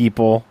grabbing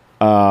people.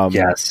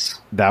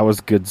 Yes, that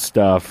was good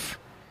stuff.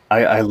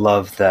 I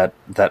love that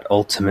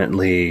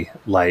ultimately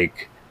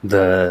like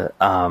the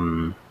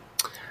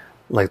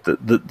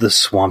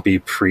swampy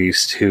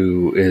priest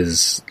who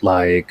is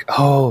like,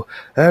 oh,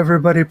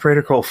 everybody pray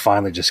to Kroll,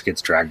 finally just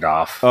gets dragged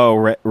off. Oh,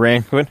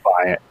 Ranquin?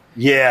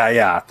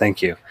 Yeah,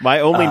 thank you. My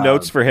only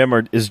notes for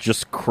him is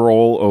just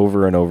Kroll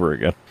over and over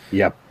again.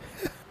 Yep.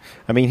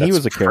 I mean, he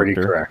was a character.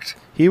 Pretty correct.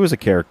 He was a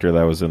character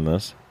that was in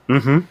this.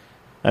 Mm-hmm.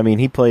 I mean,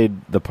 he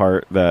played the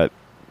part that,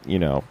 you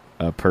know,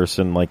 a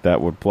person like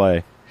that would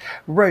play.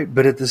 Right,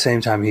 but at the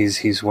same time,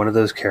 he's one of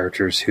those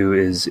characters who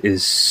is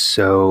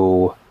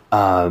so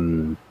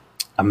I'm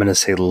going to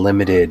say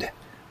limited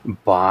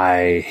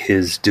by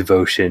his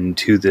devotion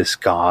to this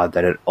god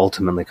that it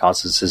ultimately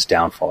causes his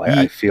downfall.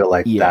 I feel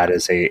like that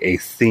is a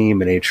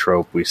theme and a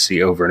trope we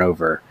see over and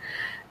over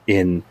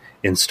in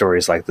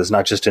stories like this,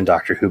 not just in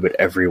Doctor Who, but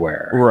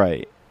everywhere.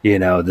 Right. You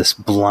know, this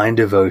blind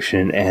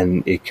devotion,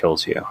 and it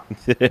kills you.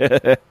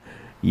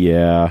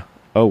 Yeah.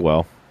 Oh,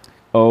 well.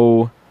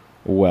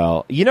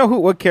 Well, you know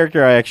what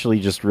character I actually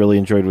just really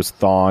enjoyed was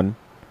Thawne.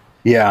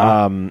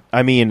 Yeah.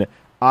 I mean,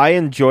 I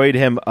enjoyed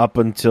him up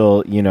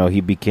until, you know,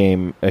 he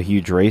became a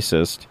huge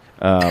racist.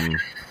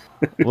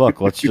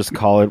 Look, let's just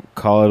call it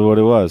what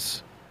it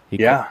was.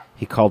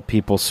 He called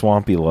people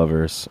swampy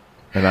lovers,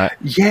 and I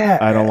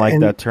don't like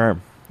that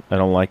term. I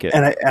don't like it.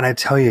 And I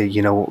tell you,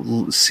 you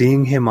know,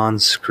 seeing him on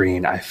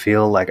screen, I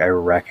feel like I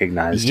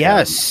recognized him.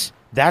 Yes,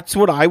 that's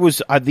what I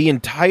was the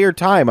entire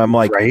time. I'm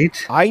like, right?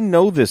 I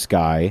know this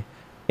guy.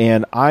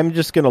 And I'm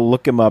just going to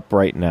look him up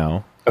right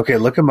now. Okay,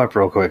 look him up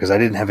real quick, because I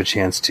didn't have a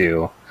chance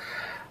to.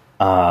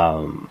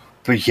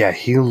 But yeah,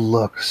 he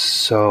looks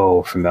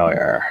so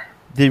familiar.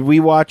 Did we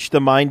watch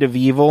The Mind of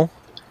Evil?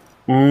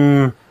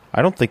 I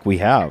don't think we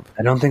have.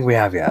 I don't think we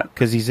have yet.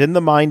 Because he's in The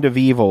Mind of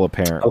Evil,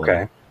 apparently.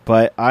 Okay.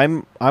 But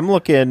I'm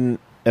looking,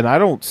 and I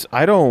don't,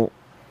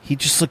 he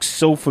just looks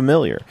so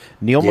familiar.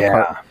 Neil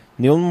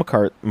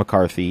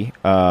McCarthy.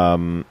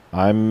 We're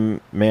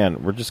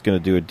just going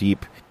to do a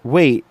deep...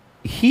 Wait.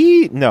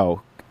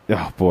 Oh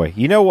boy,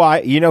 you know why?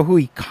 You know who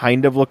he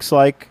kind of looks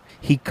like?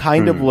 He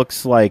kind of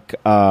looks like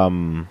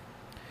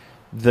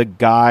the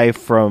guy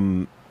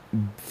from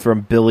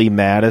Billy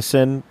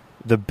Madison,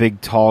 the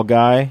big tall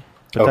guy,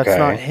 but that's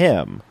not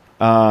him.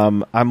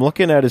 I'm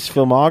looking at his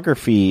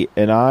filmography,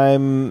 and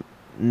I'm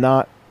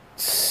not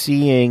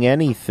seeing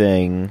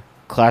anything.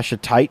 Clash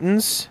of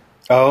Titans.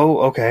 Oh,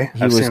 okay.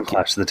 I've seen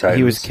Clash of the Titans.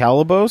 He was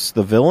Calibos,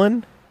 the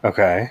villain.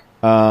 Okay.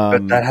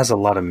 But that has a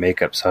lot of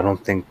makeup, so I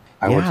don't think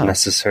I would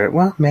necessarily...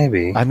 Well,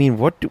 maybe. I mean,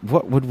 what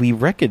would we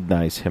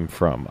recognize him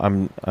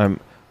from? I'm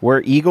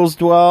Where Eagles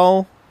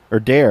Dwell, or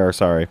Dare,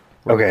 sorry.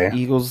 Okay.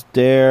 Eagles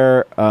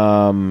Dare,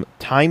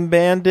 Time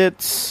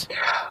Bandits.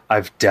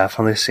 I've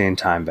definitely seen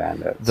Time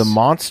Bandits. The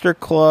Monster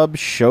Club,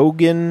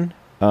 Shogun,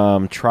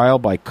 Trial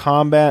by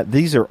Combat.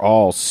 These are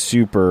all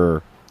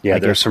super... Yeah,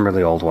 there's some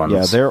really old ones.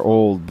 Yeah, they're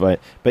old, but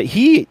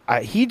he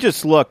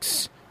just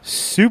looks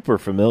super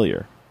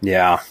familiar.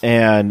 Yeah.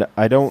 And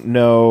I don't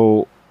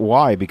know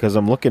why, because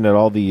I'm looking at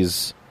all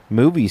these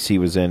movies he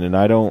was in, and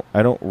I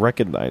don't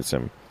recognize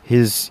him.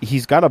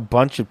 He's got a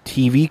bunch of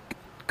TV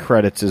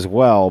credits as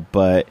well,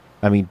 but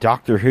I mean,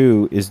 Doctor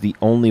Who is the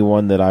only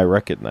one that I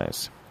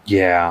recognize.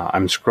 Yeah,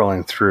 I'm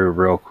scrolling through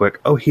real quick.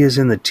 Oh, he is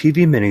in the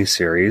TV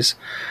miniseries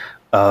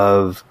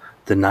of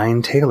The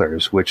Nine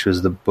Tailors, which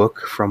was the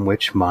book from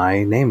which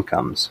my name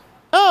comes.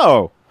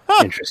 Oh!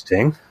 Huh.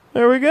 Interesting.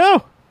 There we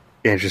go.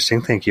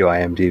 Interesting. Thank you,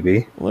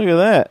 IMDb. Look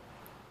at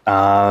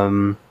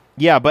that.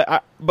 Yeah,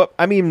 but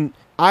I mean,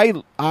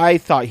 I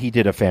thought he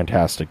did a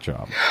fantastic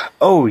job.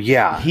 Oh,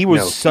 yeah. He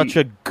was such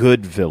a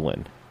good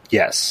villain.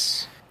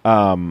 Yes.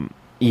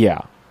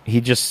 Yeah. He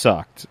just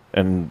sucked,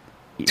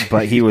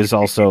 but he was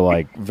also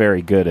like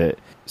very good at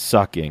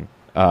sucking.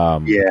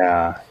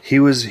 Yeah, he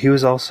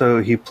was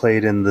also, he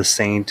played in The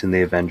Saint and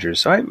the Avengers,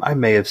 so I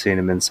may have seen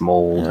him in some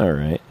old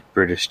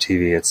British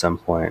TV at some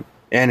point.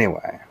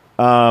 Anyway,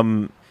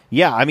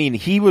 yeah, I mean,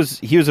 he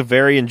was a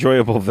very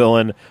enjoyable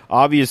villain.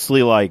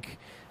 Obviously, like,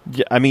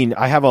 I mean,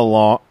 I have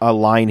a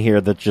line here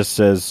that just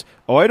says,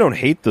 "Oh, I don't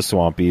hate the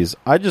Swampies.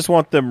 I just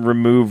want them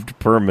removed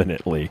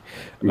permanently."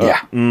 Yeah.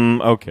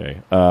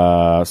 Okay.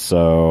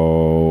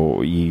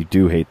 So you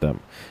do hate them.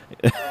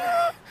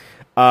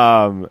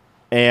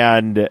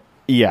 And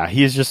yeah,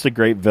 he's just a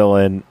great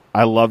villain.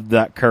 I loved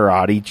that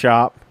karate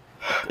chop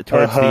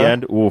towards the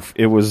end. Oof,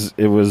 it was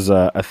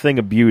a thing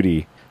of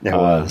beauty. It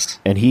was.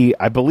 And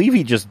I believe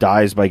he just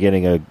dies by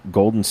getting a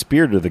golden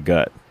spear to the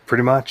gut.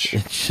 Pretty much.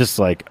 It's just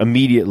like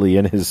immediately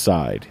in his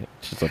side.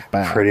 It's just like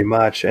bam. Pretty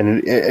much.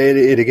 And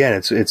it again,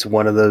 it's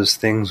one of those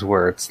things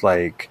where it's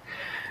like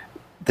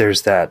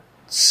there's that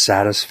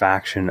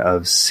satisfaction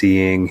of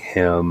seeing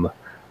him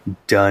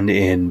done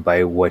in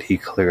by what he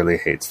clearly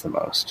hates the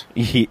most.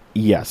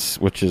 Yes,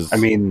 which is, I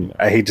mean,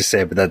 I hate to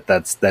say it, but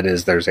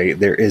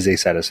there is a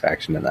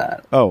satisfaction in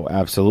that. Oh,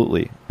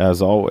 absolutely,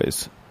 as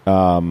always.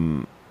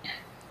 Yeah,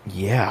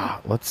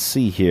 let's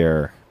see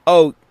here.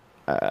 Oh,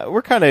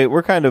 we're kind of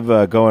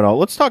going on.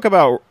 Let's talk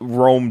about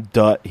Rome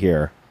Dutt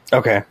here.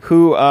 Okay.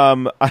 Who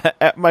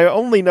my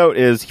only note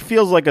is he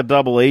feels like a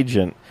double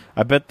agent.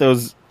 I bet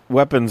those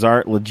weapons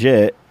aren't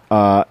legit.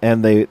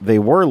 And they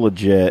were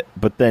legit,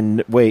 but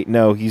then, wait,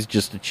 no, he's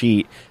just a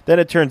cheat. Then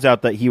it turns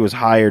out that he was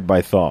hired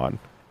by Thawne.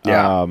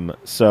 Yeah.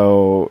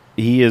 So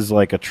he is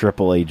like a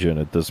triple agent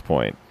at this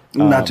point.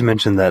 Not to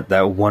mention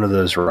that one of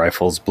those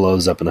rifles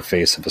blows up in the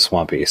face of a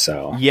Swampy,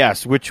 so...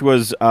 Yes, which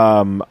was,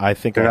 I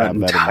think they're I have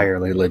not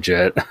entirely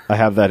legit. I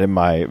have that in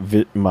my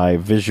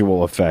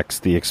visual effects.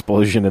 The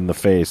explosion in the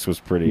face was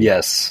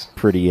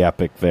pretty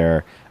epic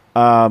there.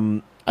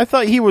 I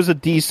thought he was a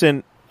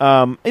decent...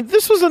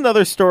 this was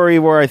another story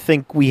where I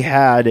think we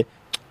had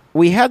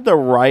the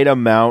right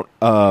amount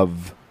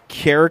of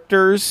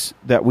characters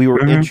that we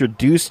were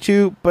introduced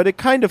to, but it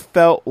kind of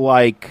felt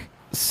like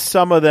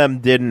some of them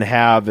didn't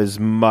have as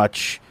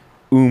much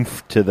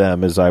oomph to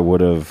them as I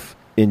would have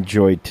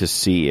enjoyed to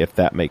see, if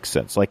that makes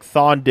sense. Like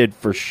Thawne did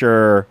for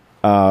sure.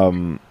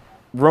 Rome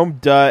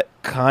Dutt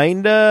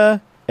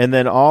kinda, and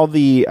then all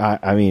the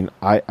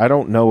I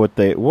don't know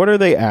what are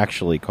they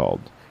actually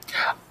called?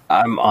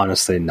 I'm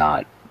honestly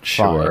not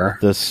sure.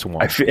 The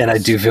Swampies. And I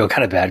do feel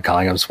kind of bad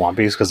calling them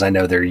Swampies because I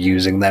know they're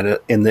using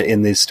that in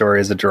the story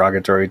as a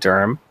derogatory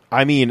term.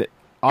 I mean,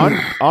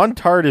 on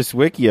TARDIS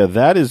Wikia,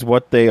 that is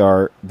what they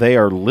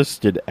are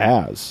listed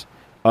as,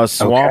 a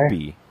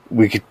Swampy.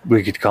 Okay.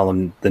 We could call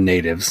them the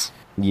natives.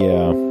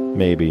 Yeah,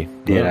 maybe.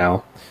 You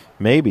know,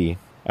 maybe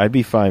I'd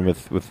be fine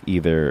with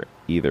either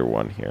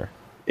one here.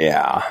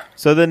 Yeah.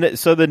 So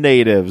the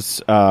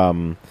natives.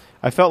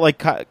 I felt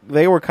like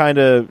they were kind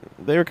of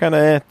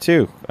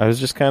too. I was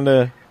just kind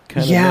of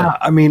yeah.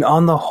 I mean,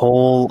 on the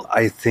whole,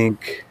 I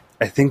think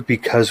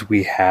because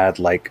we had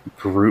like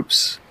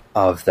groups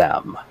of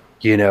them,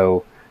 you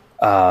know,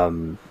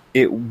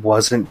 it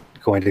wasn't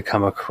going to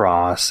come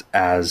across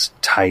as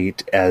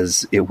tight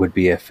as it would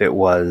be if it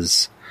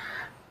was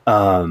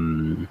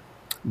the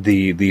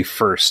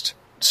first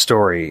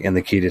story in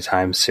the Key to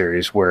Time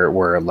series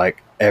where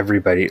like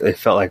everybody, it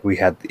felt like we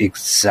had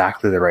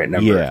exactly the right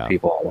number of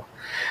people.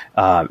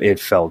 It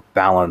felt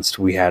balanced.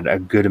 We had a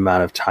good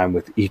amount of time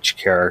with each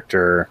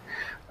character.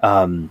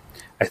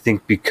 I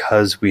think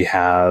because we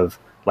have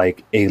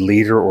like a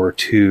leader or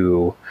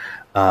two,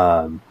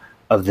 of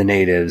the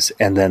natives,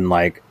 and then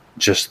like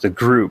just the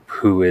group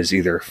who is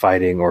either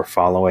fighting or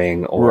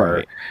following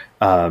or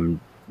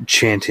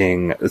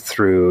chanting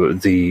through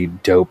the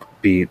dope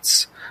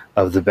beats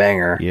of the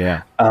banger.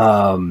 Yeah.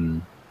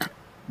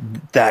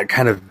 That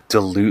kind of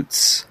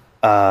dilutes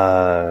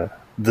the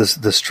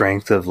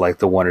strength of like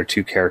the one or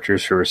two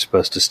characters who are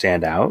supposed to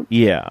stand out.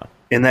 Yeah.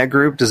 In that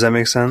group, does that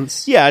make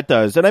sense? Yeah, it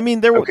does. And I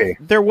mean,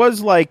 there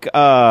was like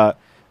the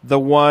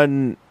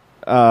one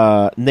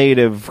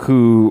native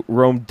who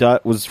Rome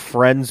Dutt was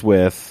friends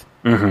with,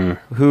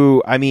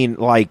 who, I mean,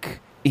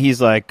 like,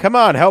 he's like, come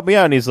on, help me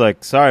out. And he's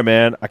like, sorry,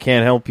 man, I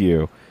can't help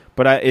you.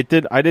 But I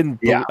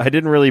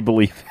didn't really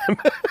believe him.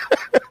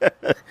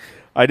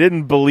 I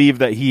didn't believe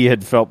that he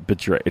had felt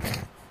betrayed.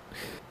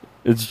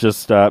 It's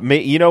just,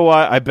 you know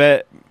what? I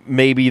bet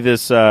maybe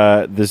this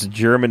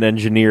German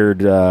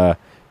engineered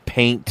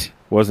paint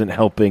wasn't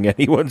helping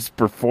anyone's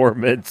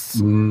performance.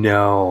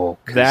 No,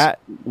 that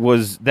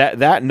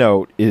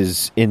note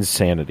is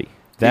insanity.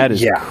 That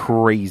is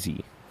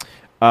crazy.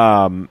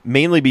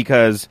 Mainly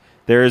because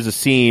there is a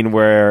scene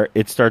where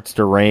it starts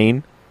to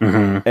rain,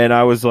 and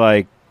I was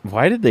like,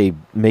 why did they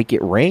make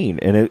it rain?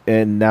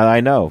 And now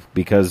I know,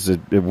 because it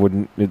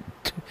wouldn't.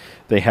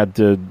 They had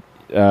to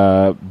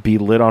be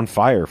lit on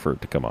fire for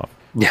it to come off.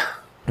 Yeah.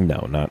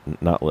 No,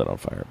 not lit on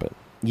fire, but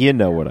you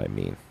know what I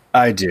mean.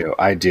 I do,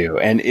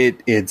 and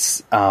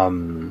it's. I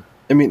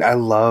mean, I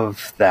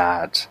love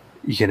that.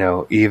 You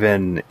know,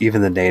 even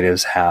the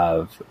natives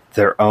have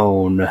their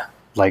own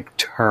like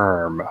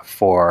term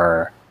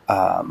for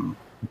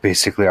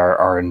basically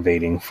our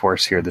invading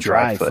force here, the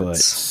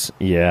Dryfoots.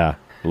 Yeah,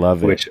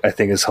 love it. Which I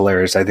think is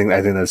hilarious. I think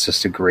that's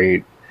just a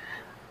great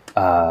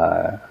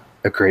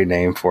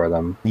name for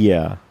them.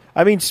 Yeah,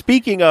 I mean,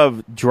 speaking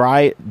of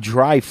dry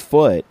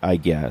foot, I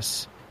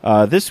guess.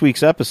 This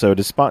week's episode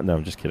is No,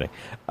 I'm just kidding.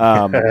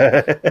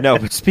 No,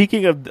 but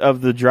speaking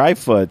of the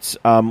Dryfoots,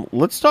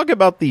 let's talk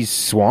about these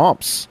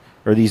swamps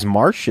or these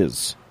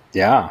marshes.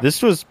 Yeah.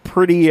 This was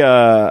pretty,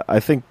 I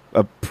think,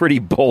 a pretty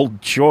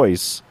bold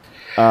choice.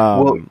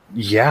 Well,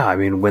 yeah, I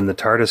mean, when the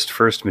TARDIS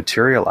first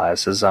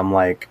materializes, I'm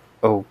like,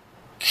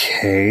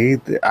 okay,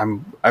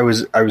 I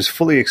was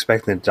fully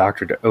expecting the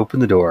Doctor to open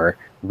the door,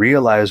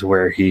 realize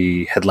where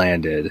he had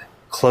landed,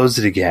 close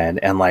it again,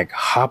 and like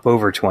hop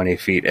over 20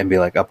 feet and be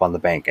like up on the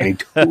bank. And he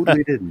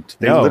totally didn't.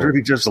 They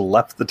literally just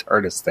left the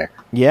TARDIS there.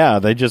 Yeah,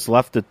 they just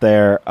left it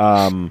there.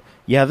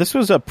 Yeah, this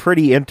was a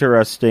pretty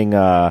interesting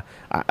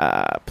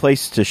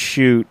place to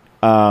shoot.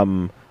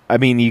 I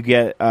mean, you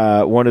get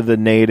one of the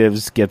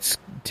natives gets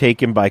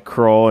taken by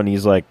Kroll, and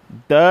he's like,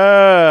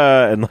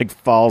 duh, and like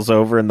falls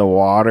over in the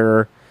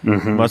water.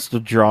 Must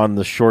have drawn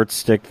the short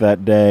stick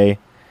that day.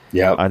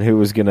 Yeah, on who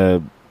was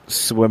gonna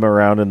swim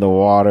around in the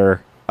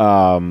water.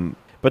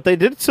 But they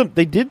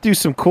did do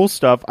some cool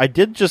stuff. I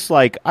did just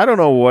like, I don't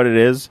know what it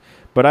is,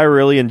 but I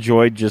really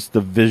enjoyed just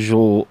the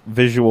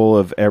visual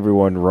of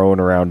everyone rowing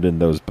around in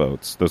those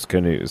boats, those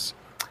canoes.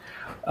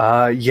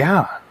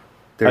 Yeah,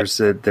 there's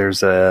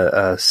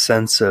a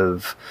sense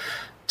of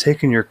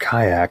taking your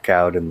kayak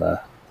out in the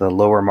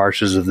lower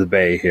marshes of the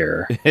bay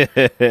here.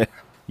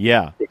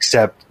 Yeah,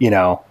 except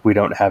we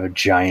don't have a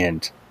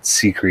giant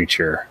sea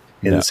creature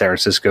in the San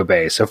Francisco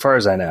Bay, so far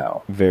as I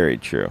know. Very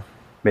true.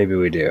 Maybe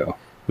we do.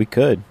 We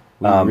could.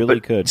 We really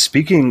could.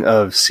 Speaking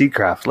of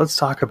Seacraft, let's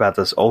talk about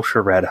this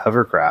ultra red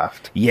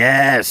hovercraft.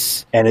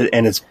 Yes, and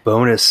its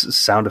bonus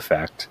sound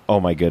effect. Oh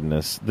my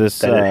goodness!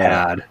 It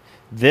had.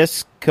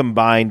 This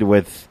combined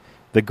with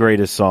the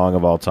greatest song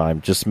of all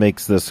time just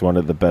makes this one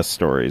of the best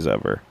stories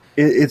ever.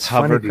 It's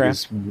funny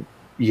because,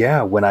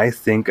 when I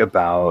think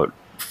about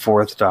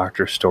Fourth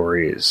Doctor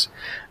stories,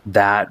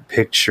 that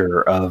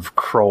picture of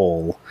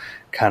Kroll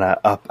kind of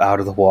up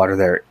out of the water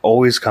there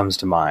always comes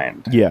to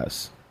mind.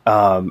 Yes.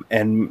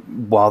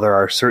 And while there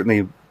are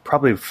certainly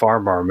probably far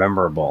more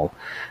memorable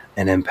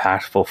and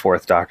impactful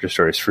Fourth Doctor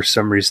stories, for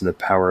some reason the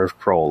power of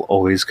Kroll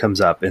always comes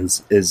up and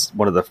is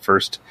one of the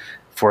first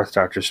Fourth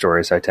Doctor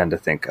stories I tend to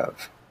think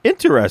of.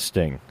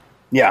 Interesting.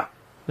 Yeah.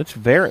 That's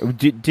very...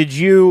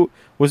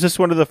 Was this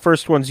one of the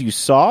first ones you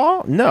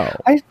saw? No.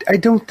 I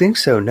don't think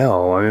so,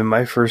 no. I mean,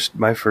 my first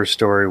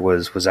story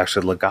was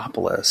actually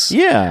Legopolis.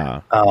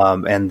 Yeah.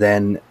 And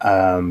then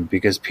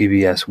because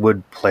PBS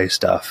would play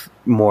stuff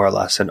more or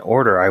less in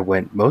order, I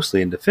went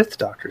mostly into Fifth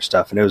Doctor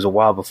stuff, and it was a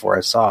while before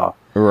I saw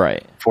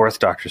Fourth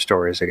Doctor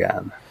stories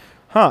again.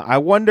 Huh. I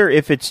wonder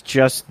if it's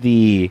just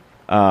the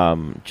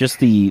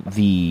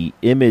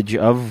image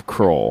of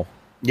Kroll.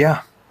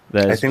 Yeah.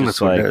 I think that's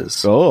what it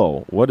is.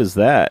 Oh, what is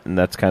that? And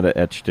that's kind of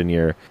etched in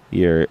your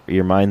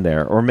mind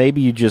there. Or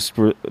maybe you just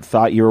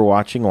thought you were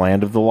watching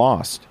Land of the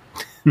Lost.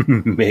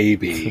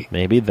 Maybe.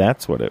 Maybe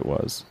that's what it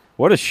was.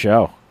 What a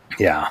show.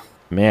 Yeah.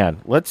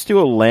 Man, let's do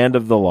a Land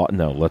of the Lost.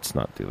 No, let's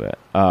not do that.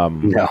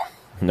 No.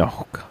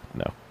 No, God,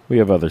 no. We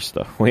have other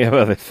stuff. We have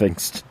other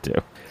things to do.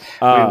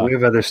 We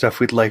have other stuff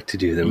we'd like to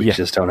do that we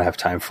just don't have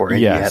time for. And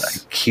yet I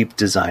keep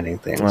designing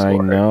things for I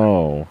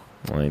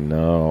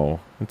know.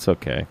 It's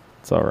okay.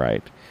 It's all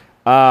right.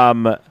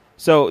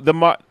 So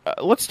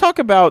let's talk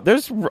about.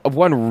 There's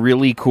one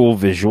really cool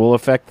visual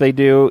effect they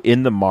do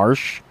in the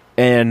marsh,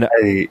 and I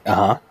think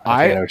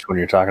I know which one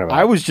you're talking about.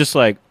 I was just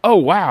like, oh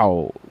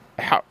wow,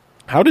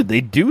 how did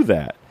they do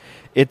that?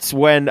 It's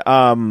when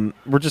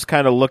we're just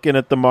kind of looking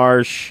at the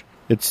marsh.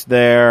 It's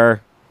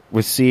there.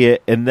 We see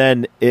it, and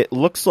then it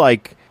looks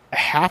like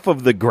half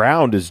of the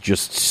ground is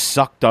just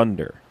sucked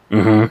under.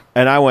 Mm-hmm.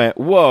 And I went,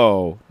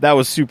 whoa, that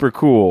was super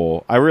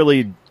cool. I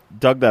really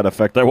dug that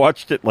effect. I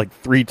watched it like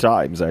 3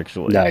 times,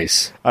 actually.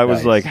 Nice. I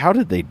was like, how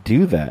did they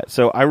do that?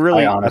 So I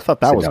thought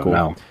that was cool.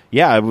 Know.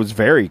 Yeah, it was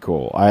very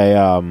cool.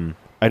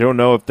 I don't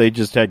know if they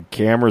just had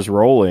cameras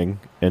rolling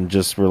and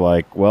just were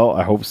like, well,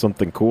 I hope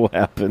something cool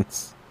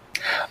happens.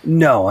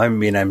 No, I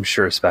mean, I'm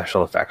sure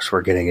special effects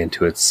were getting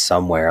into it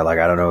somewhere. Like,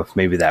 I don't know if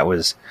maybe that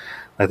was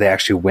like they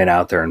actually went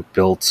out there and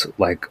built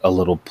like a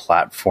little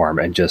platform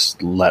and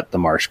just let the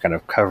marsh kind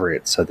of cover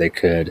it so they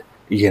could,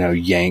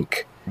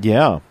 yank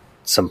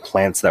some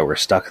plants that were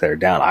stuck there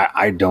down.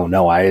 I don't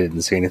know. I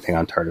didn't see anything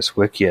on TARDIS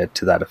Wiki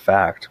to that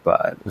effect,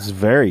 but it was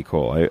very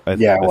cool. I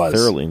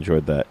thoroughly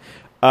enjoyed that.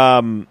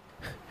 I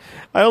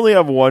only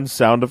have one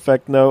sound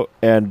effect note,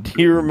 and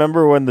do you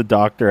remember when the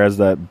Doctor has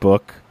that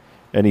book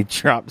and he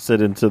drops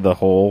it into the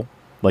hole,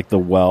 like the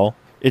well?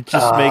 It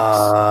just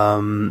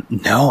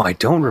makes... No, I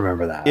don't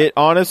remember that. It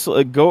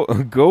honestly...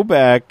 Go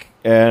back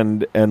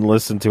and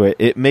listen to it.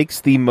 It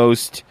makes the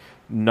most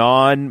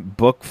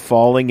non-book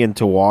falling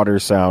into water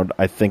sound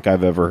I think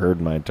I've ever heard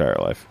in my entire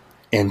life.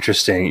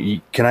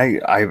 Interesting.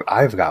 Can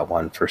I've got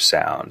one for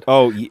sound.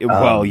 Oh,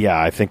 well, yeah,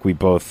 I think we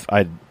both...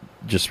 I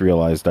just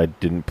realized I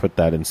didn't put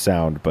that in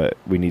sound, but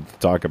we need to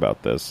talk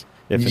about this.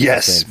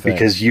 Yes,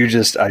 because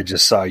I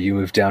just saw you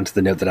move down to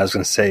the note that I was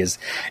going to say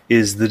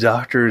is the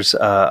Doctor's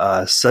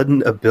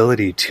sudden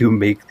ability to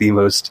make the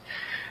most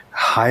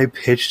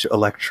high-pitched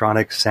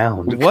electronic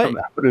sound come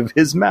out of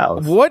his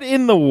mouth. What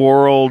in the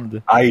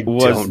world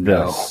don't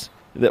know.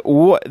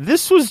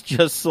 This was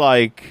just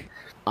like,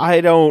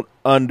 I don't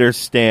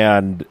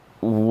understand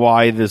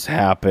why this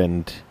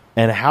happened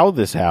and how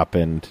this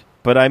happened.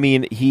 But I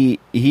mean, he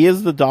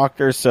is the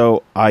Doctor,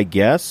 so I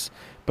guess...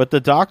 But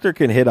the Doctor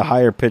can hit a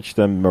higher pitch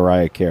than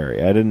Mariah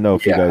Carey. I didn't know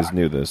if you guys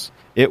knew this.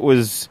 It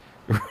was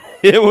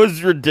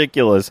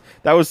ridiculous.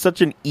 That was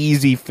such an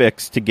easy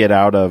fix to get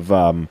out of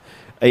a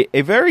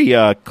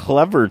very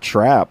clever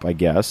trap, I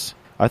guess.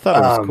 I thought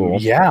it was cool.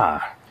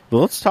 Yeah. But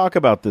let's talk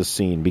about this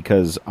scene,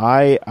 because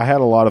I had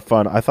a lot of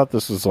fun. I thought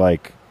this was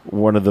like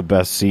one of the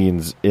best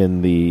scenes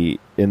in the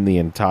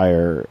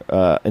entirety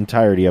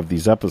of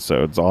these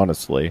episodes,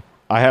 honestly.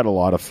 I had a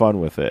lot of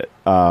fun with it.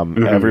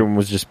 Everyone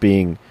was just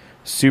being...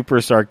 super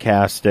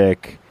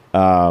sarcastic.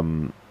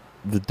 The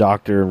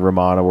Doctor and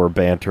Romana were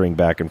bantering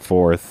back and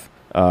forth.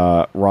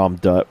 Rom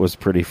Dutt was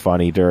pretty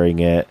funny during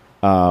it.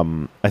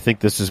 I think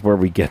this is where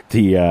we get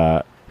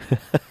the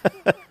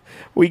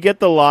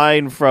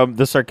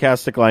the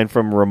sarcastic line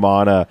from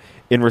Romana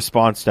in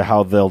response to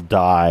how they'll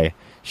die.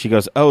 She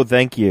goes, "Oh,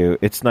 thank you.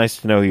 It's nice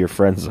to know who your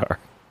friends are."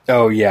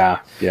 Oh yeah.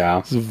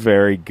 It's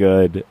very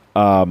good.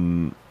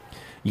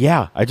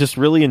 Yeah, I just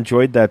really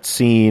enjoyed that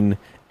scene.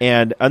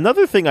 And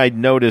another thing I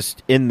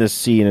noticed in this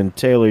scene, and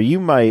Taylor, you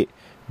might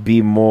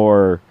be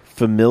more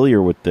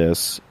familiar with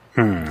this.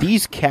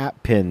 These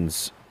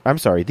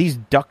these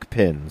duck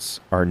pins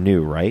are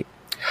new, right?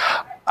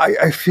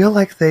 I feel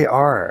like they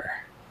are.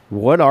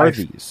 What are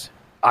these?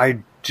 I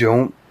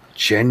don't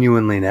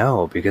genuinely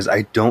know, because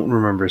I don't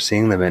remember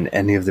seeing them in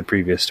any of the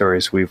previous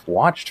stories we've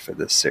watched for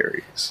this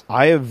series.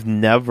 I have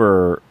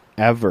never,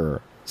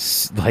 ever,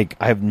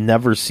 I've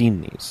never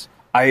seen these.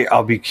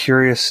 I'll be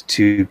curious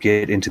to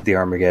get into the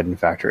Armageddon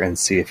Factor and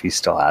see if he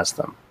still has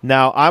them.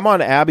 Now, I'm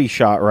on Abby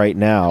Shot right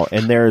now,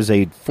 and there's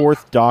a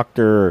 4th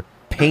Doctor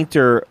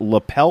painter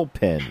lapel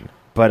pin,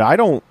 but I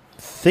don't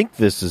think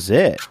this is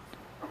it.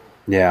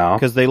 Yeah.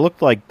 Because they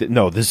look like...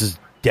 No, this is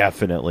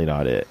definitely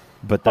not it.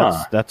 But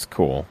that's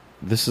cool.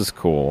 This is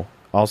cool.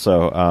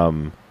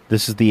 Also,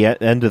 this is the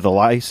end of the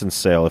license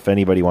sale. If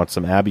anybody wants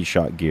some Abby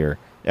Shot gear,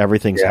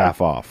 everything's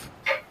half off.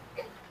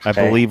 I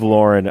believe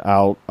Lauren.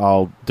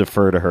 I'll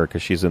defer to her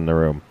because she's in the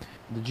room.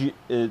 Did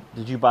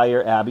you buy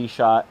your Abby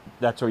Shot?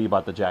 That's where you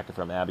bought the jacket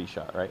from, Abby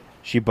Shot, right?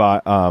 She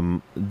bought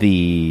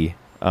the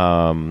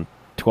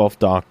 12th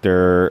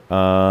Doctor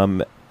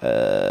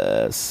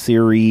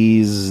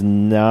Series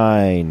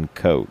 9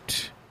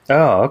 coat.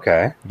 Oh,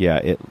 okay. Yeah,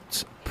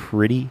 it's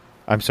pretty.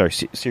 I'm sorry,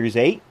 Series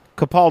 8?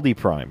 Capaldi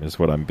Prime is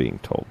what I'm being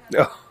told.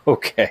 Oh,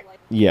 okay.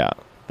 Yeah,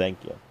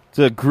 thank you. It's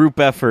a group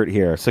effort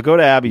here. So go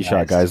to Abby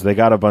Shot, guys. They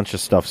got a bunch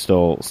of stuff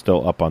still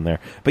up on there.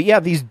 But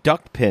yeah, these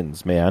duck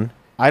pins, man.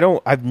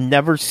 I've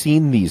never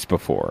seen these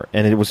before,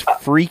 and it was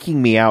freaking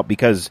me out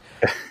because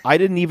I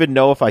didn't even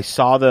know if I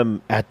saw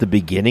them at the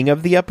beginning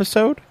of the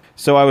episode.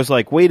 So I was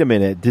like, wait a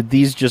minute, did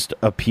these just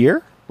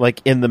appear like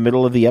in the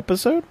middle of the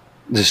episode?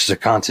 This is a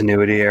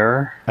continuity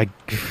error?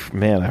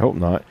 Man, I hope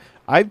not.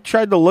 I've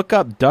tried to look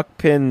up duck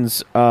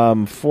pins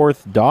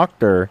 4th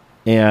Doctor,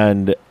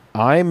 and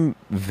I'm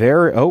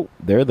very... Oh,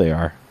 there they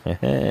are.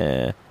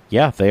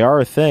 Yeah, they are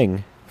a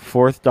thing.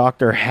 4th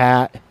Doctor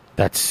hat.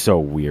 That's so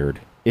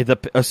weird.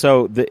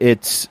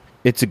 It's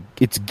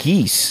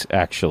geese,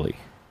 actually.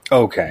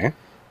 Okay.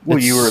 Well,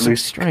 It's you were at so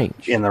least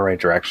strange. in the right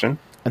direction.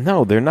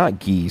 No, they're not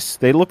geese.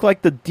 They look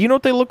like do you know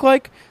what they look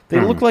like? They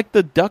look like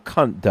the duck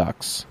hunt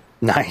ducks.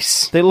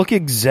 Nice. They look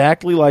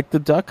exactly like the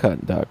duck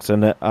hunt ducks.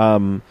 And,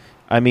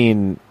 I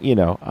mean,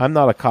 I'm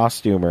not a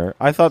costumer.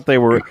 I thought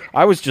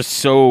I was just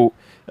so,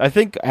 I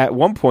think at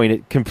one point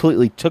it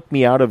completely took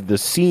me out of the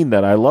scene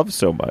that I love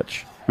so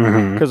much.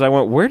 Because I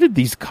went, where did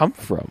these come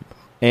from?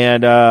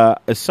 And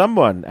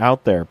someone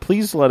out there,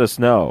 please let us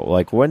know.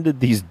 Like, when did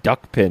these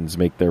duck pins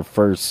make their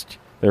first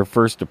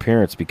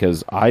appearance?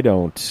 Because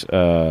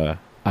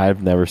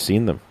I've never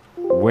seen them.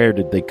 Where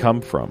did they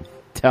come from?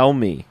 Tell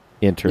me,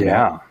 internet.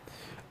 Yeah.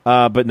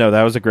 But no,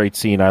 that was a great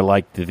scene. I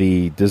liked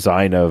the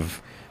design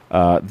of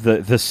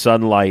the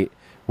sunlight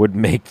would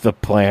make the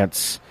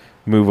plants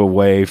move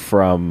away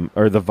from,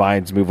 or the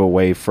vines move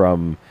away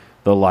from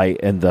the light,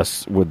 and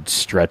thus would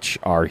stretch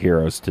our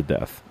heroes to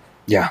death.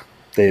 Yeah.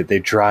 They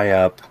dry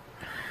up,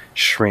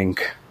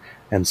 shrink,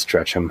 and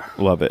stretch them.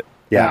 Love it.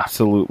 Yeah.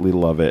 Absolutely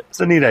love it.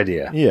 It's a neat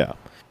idea. Yeah.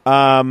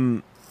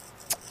 I'm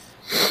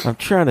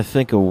trying to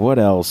think of what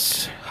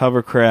else.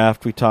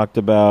 Hovercraft, we talked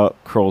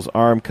about. Kroll's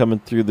arm coming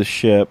through the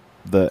ship.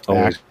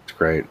 Always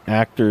great.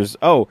 Actors.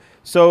 Oh,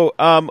 so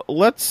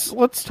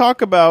let's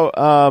talk about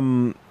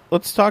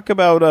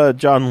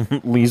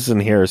John Leeson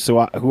here.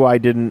 So who I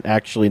didn't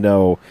actually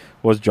know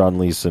was John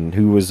Leeson,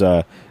 who was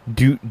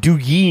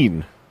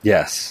Dugeen.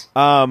 Yes.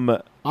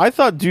 I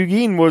thought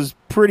Dugeen was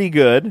pretty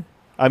good.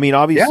 I mean,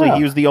 obviously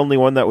he was the only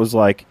one that was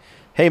like,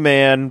 "Hey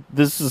man,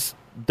 this is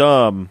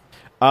dumb."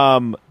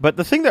 But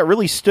the thing that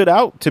really stood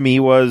out to me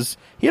was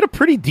he had a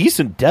pretty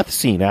decent death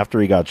scene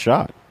after he got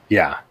shot.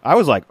 Yeah. I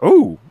was like,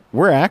 "Oh,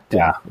 we're acting.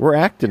 Yeah. We're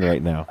acting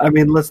right now." I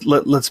mean,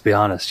 let's be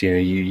honest.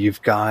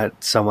 You've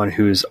got someone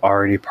who's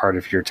already part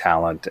of your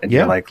talent, and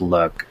you're like,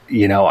 look,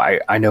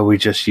 I know we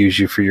just use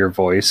you for your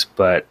voice,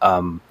 but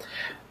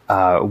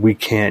we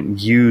can't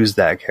use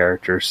that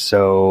character.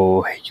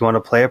 So you want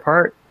to play a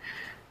part?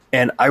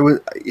 And I was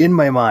in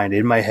my mind,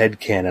 in my head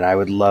canon, I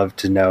would love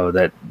to know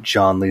that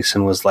John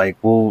Leeson was like,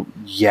 well,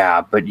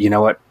 yeah, but you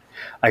know what?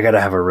 I got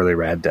to have a really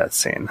rad death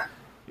scene.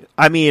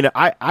 I mean,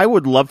 I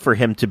would love for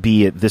him to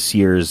be at this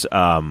year's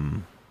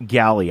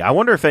galley. I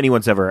wonder if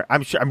anyone's ever.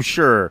 I'm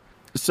sure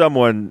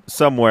someone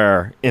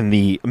somewhere in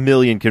the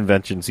million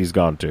conventions he's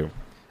gone to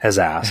has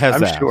asked.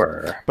 I'm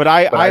sure, but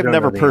I've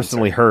never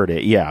personally heard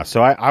it. Yeah,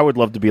 so I would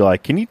love to be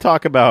like, can you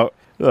talk about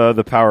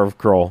the power of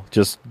Kroll?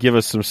 Just give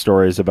us some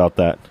stories about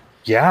that.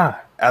 Yeah,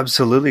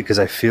 absolutely. Because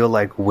I feel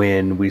like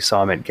when we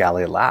saw him at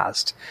Galley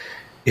last,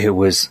 it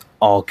was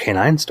all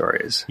canine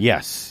stories.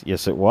 Yes,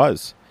 it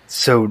was.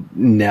 So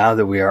now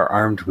that we are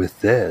armed with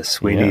this,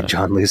 we need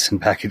John Leeson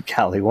back at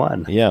Galley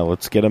 1. Yeah,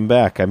 let's get him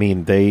back. I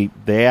mean, they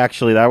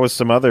actually, that was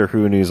some other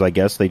Who news, I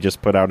guess. They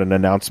just put out an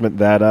announcement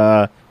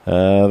that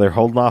they're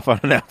holding off on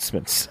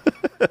announcements.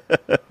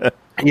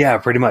 Yeah,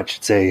 pretty much.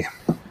 It's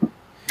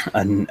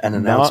an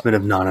announcement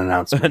of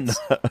non-announcements.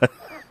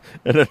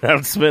 An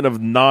announcement of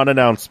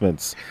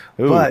non-announcements.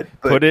 Ooh,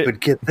 but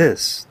get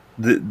this.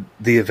 The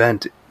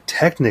event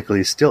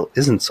technically still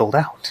isn't sold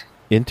out.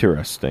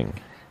 Interesting.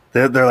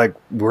 They're like,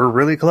 we're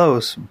really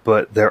close,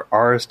 but there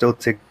are still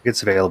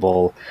tickets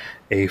available.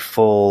 A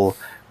full,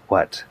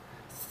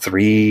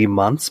 3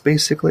 months,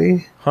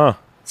 basically? Huh.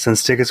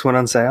 Since tickets went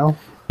on sale?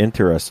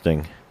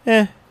 Interesting.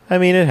 I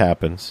mean, it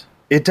happens.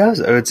 It does.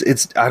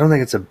 It's. I don't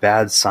think it's a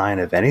bad sign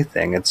of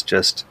anything. It's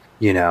just,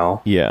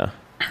 Yeah.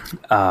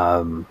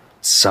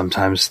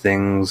 Sometimes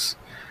things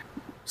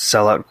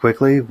sell out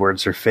quickly.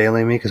 Words are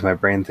failing me because my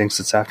brain thinks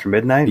it's after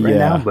midnight right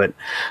now. But,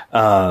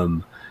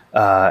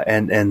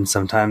 and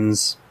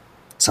sometimes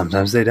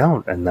they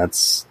don't, and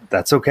that's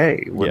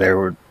okay.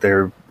 Yeah.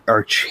 There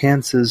are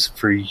chances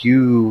for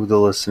you, the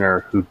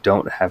listener, who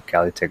don't have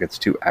Galley tickets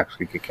to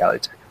actually get Galley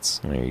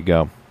tickets. There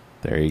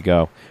you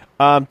go.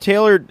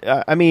 Taylor,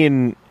 I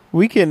mean,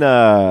 we can.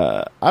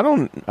 I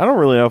don't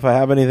really know if I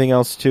have anything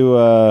else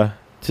to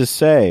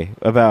say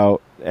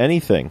about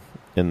anything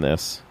in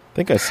this. I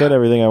think I said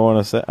everything I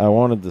wanted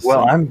to say.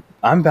 Well,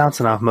 I'm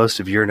bouncing off most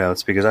of your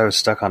notes because I was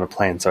stuck on a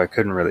plane, so I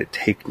couldn't really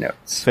take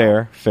notes.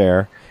 Fair.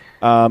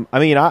 I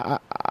mean, I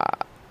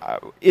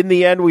in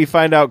the end, we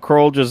find out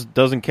Kroll just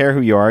doesn't care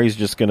who you are. He's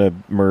just going to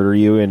murder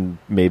you and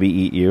maybe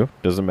eat you.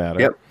 Doesn't matter.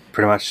 Yep,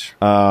 pretty much.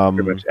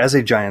 As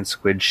a giant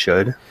squid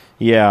should.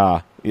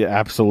 Yeah,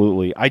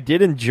 absolutely. I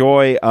did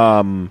enjoy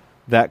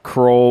that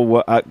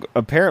Kroll.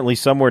 Apparently,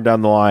 somewhere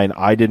down the line,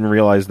 I didn't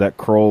realize that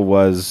Kroll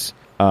was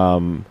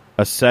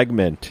a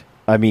segment.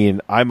 I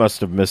mean, I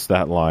must have missed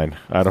that line.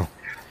 I don't.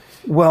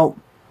 Well,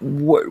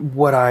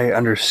 what I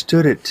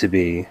understood it to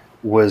be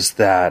was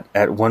that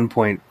at one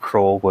point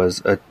Kroll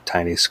was a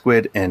tiny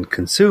squid and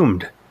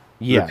consumed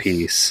the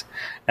piece,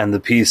 and the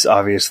piece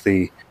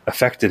obviously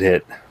affected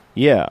it.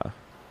 Yeah,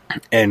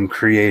 and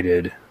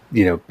created,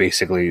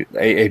 basically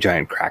a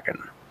giant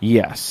kraken.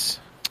 Yes,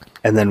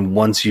 and then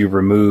once you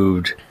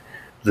removed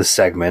the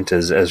segment,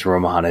 as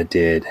Romana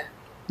did,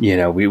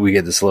 we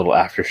get this little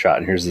after shot,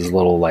 and here's this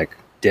little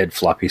dead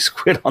floppy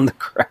squid on the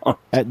ground.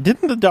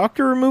 Didn't the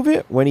doctor remove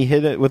it when he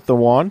hit it with the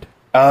wand?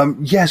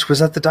 Yes, was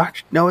that the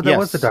doctor? No, that Yes.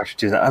 was the doctor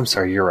too. I'm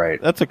sorry, you're right.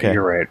 That's okay.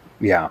 You're right.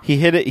 Yeah. He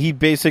hit it. He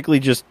basically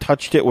just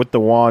touched it with the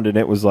wand, and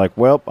it was like,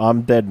 well,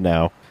 I'm dead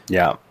now.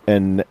 Yeah.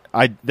 And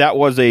that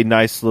was a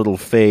nice little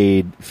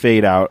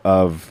fade out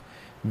of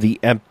the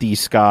empty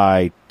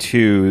sky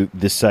to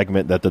the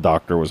segment that the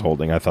doctor was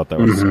holding. I thought that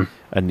was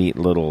a neat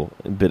little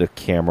bit of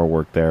camera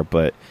work there.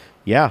 But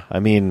yeah, I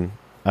mean,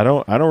 I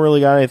don't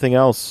really got anything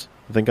else.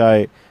 I think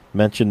I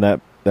mentioned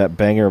that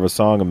banger of a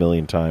song a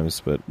million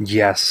times, but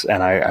Yes,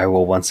 and I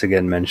will once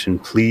again mention,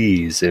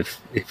 please, if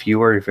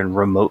you are even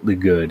remotely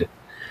good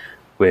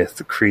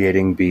with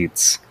creating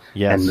beats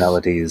Yes. and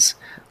melodies,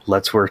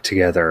 let's work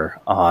together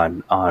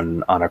on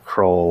a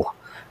Kroll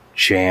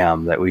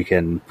jam that we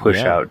can push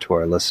out to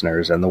our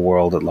listeners and the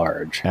world at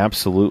large.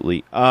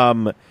 absolutely.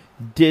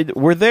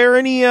 Were there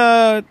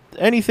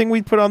anything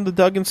we put on the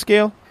Duggan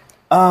scale?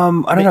 I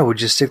don't know. Would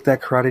you stick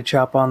that karate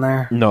chop on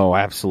there? No,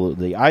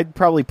 absolutely. I'd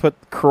probably put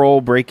Kroll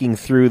breaking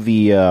through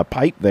the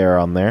pipe there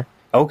on there.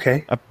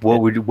 Okay.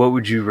 What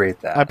would you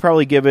rate that? I'd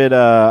probably give it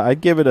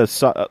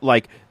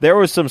like there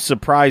was some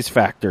surprise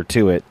factor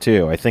to it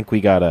too. I think we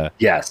gotta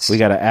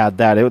add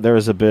that. There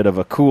was a bit of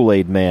a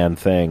Kool-Aid Man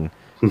thing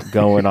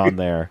going on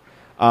there.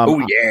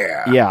 Oh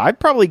yeah. Yeah, I'd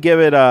probably give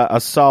it a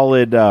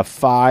solid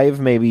 5,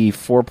 maybe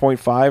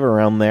 4.5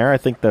 around there. I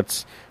think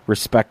that's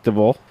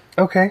respectable.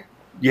 Okay.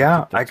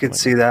 Yeah, I could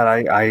see that.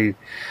 I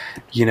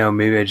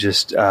maybe I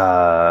just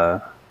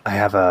I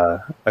have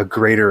a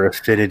greater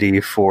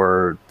affinity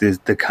for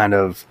the kind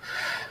of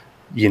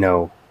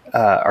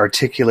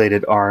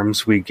articulated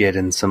arms we get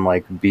in some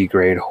like B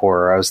grade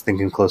horror. I was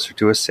thinking closer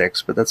to a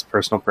 6, but that's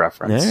personal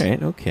preference. All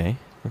right, okay,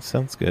 that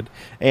sounds good.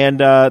 And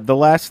the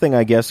last thing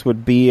I guess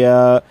would be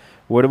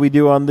what do we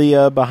do on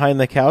the behind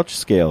the couch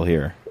scale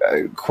here?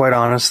 Quite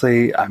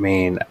honestly, I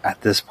mean, at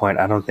this point,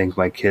 I don't think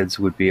my kids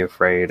would be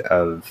afraid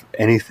of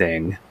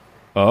anything.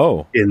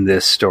 In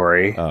this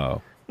story.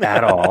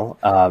 At all.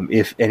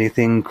 If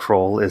anything,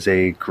 Kroll is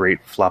a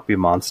great floppy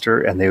monster,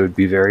 and they would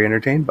be very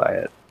entertained by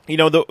it.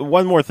 The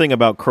one more thing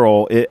about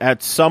Kroll, it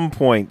at some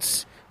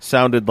points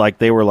sounded like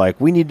they were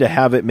like, we need to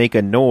have it make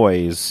a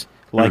noise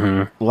like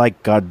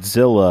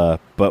Godzilla,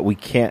 but we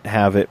can't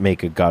have it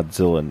make a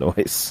Godzilla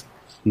noise.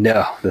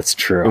 No, that's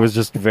true. It was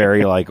just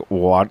very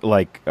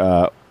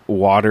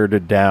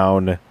watered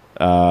down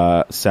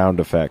sound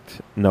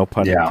effect. No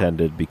pun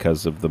intended,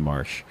 because of the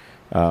marsh.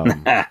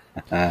 Yeah,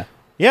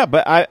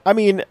 but I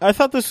mean, I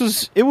thought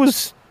it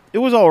was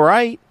all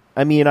right.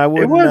 I mean, I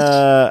wouldn't.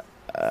 I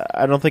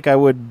don't think I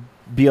would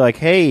be like,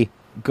 hey,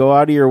 go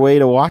out of your way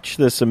to watch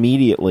this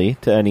immediately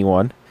to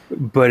anyone.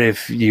 But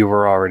if you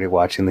were already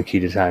watching the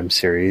Key to Time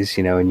series,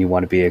 and you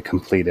want to be a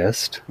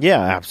completist, yeah,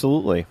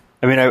 absolutely.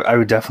 I mean, I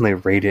would definitely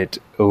rate it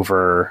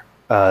over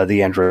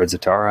the Android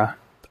Zatara.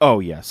 Oh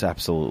yes,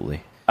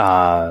 absolutely.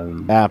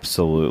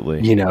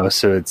 Absolutely.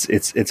 So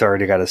it's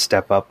already got to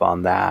step up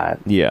on that.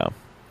 Yeah,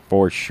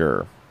 for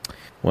sure.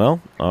 Well,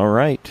 all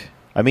right.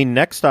 I mean,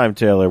 next time,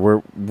 Taylor,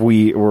 we're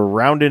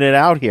rounding it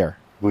out here.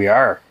 We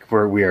are.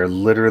 We are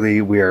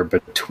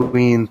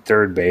between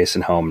third base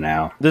and home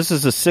now. This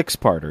is a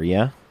 6-parter,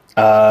 yeah?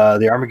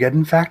 The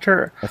Armageddon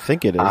Factor? I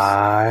think it is.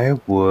 I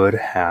would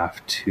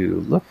have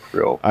to look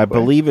real quick. I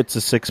believe it's a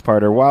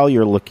 6-parter. While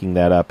you're looking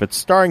that up, it's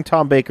starring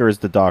Tom Baker as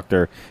the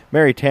Doctor,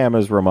 Mary Tam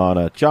as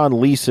Romana,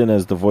 John Leeson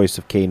as the voice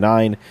of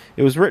K9.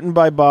 It was written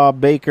by Bob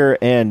Baker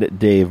and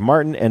Dave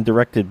Martin and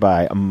directed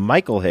by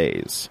Michael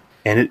Hayes.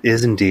 And it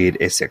is indeed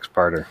a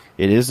 6-parter.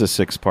 It is a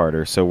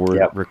 6-parter, so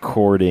we're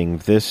recording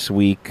this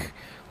week.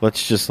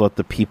 Let's just let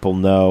the people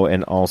know,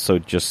 and also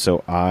just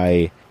so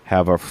I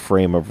have a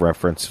frame of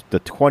reference, the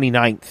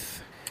 29th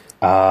is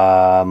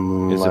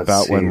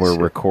about when we're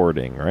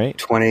recording, right?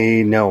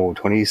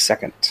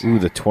 22nd. Ooh,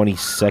 the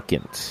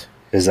 22nd.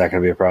 Is that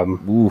going to be a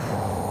problem? Ooh,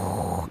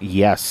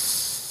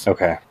 yes.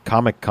 Okay.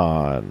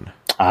 Comic-Con.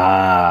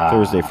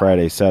 Thursday,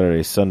 Friday,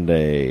 Saturday,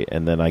 Sunday,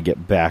 and then I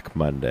get back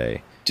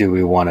Monday. Do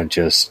we want to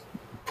just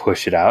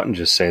push it out and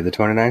just say the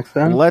 29th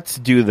then? Let's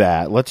do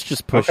that. Let's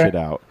just push it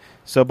out.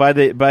 So by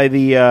the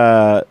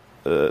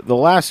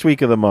last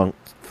week of the month,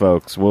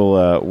 folks,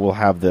 we'll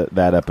have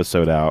that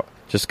episode out.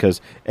 Just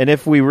because, and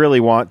if we really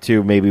want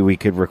to, maybe we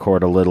could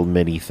record a little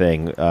mini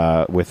thing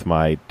with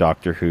my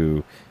Doctor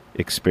Who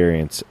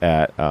experience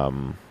at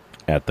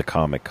the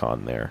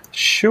Comic-Con there.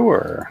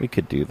 Sure, we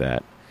could do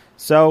that.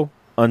 So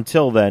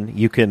until then,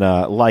 you can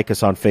like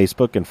us on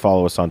Facebook and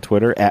follow us on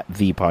Twitter at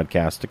The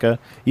Podcastica.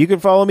 You can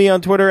follow me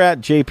on Twitter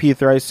at JP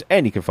Thrice,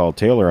 and you can follow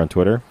Taylor on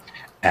Twitter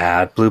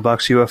at Blue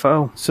Box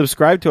UFO.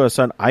 Subscribe to us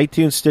on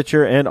iTunes,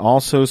 Stitcher, and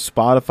also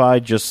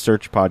Spotify. Just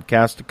search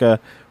Podcastica.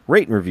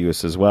 Rate and review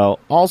us as well.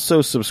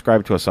 Also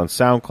subscribe to us on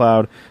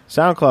SoundCloud,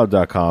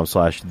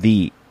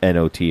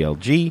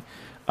 soundcloud.com/TheNOTLG.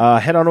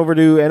 Head on over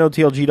to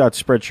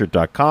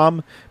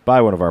notlg.spreadshirt.com.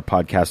 Buy one of our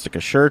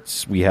Podcastica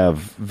shirts. We have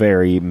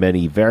very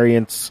many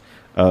variants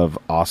of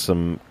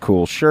awesome,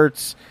 cool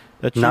shirts.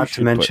 that you Not should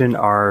to mention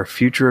our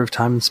Future of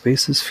Time and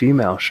Spaces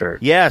female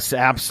shirt. Yes,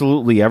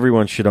 absolutely.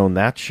 Everyone should own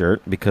that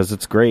shirt because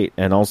it's great.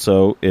 And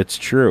also, it's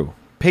true.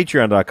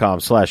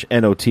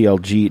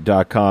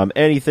 Patreon.com/NOTLG.com.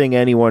 Anything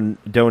anyone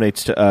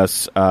donates to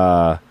us,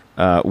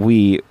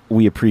 we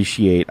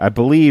appreciate. I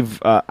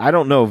believe, I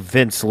don't know if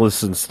Vince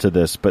listens to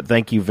this, but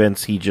thank you,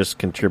 Vince. He just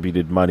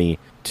contributed money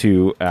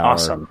to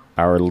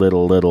our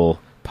little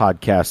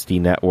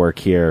podcasty network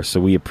here, so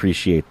we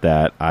appreciate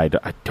that. I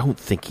don't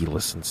think he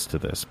listens to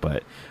this,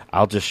 but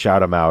I'll just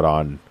shout him out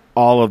on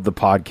all of the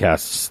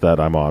podcasts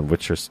that I'm on,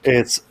 which are...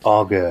 It's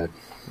all good.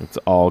 It's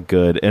all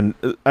good. And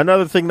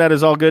another thing that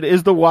is all good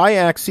is the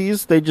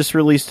Y-Axes. They just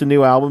released a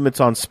new album. It's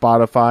on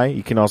Spotify.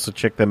 You can also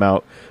check them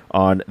out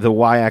on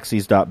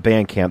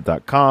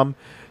theyxes.bandcamp.com,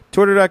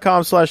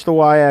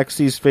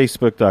 twitter.com/theyxes,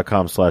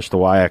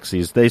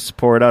 facebook.com/theyxes. They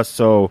support us,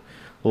 so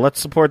let's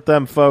support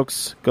them,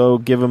 folks. Go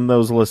give them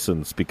those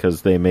listens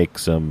because they make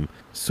some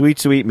sweet,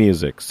 sweet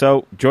music.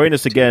 So join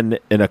us again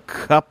in a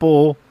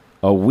couple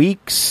of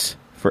weeks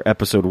for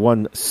episode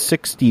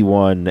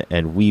 161,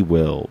 and we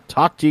will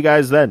talk to you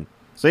guys then.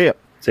 See ya.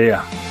 See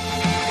ya.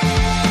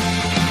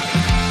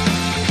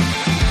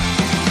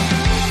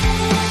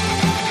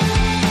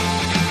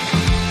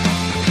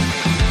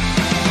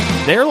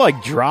 They're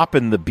like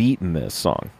dropping the beat in this song.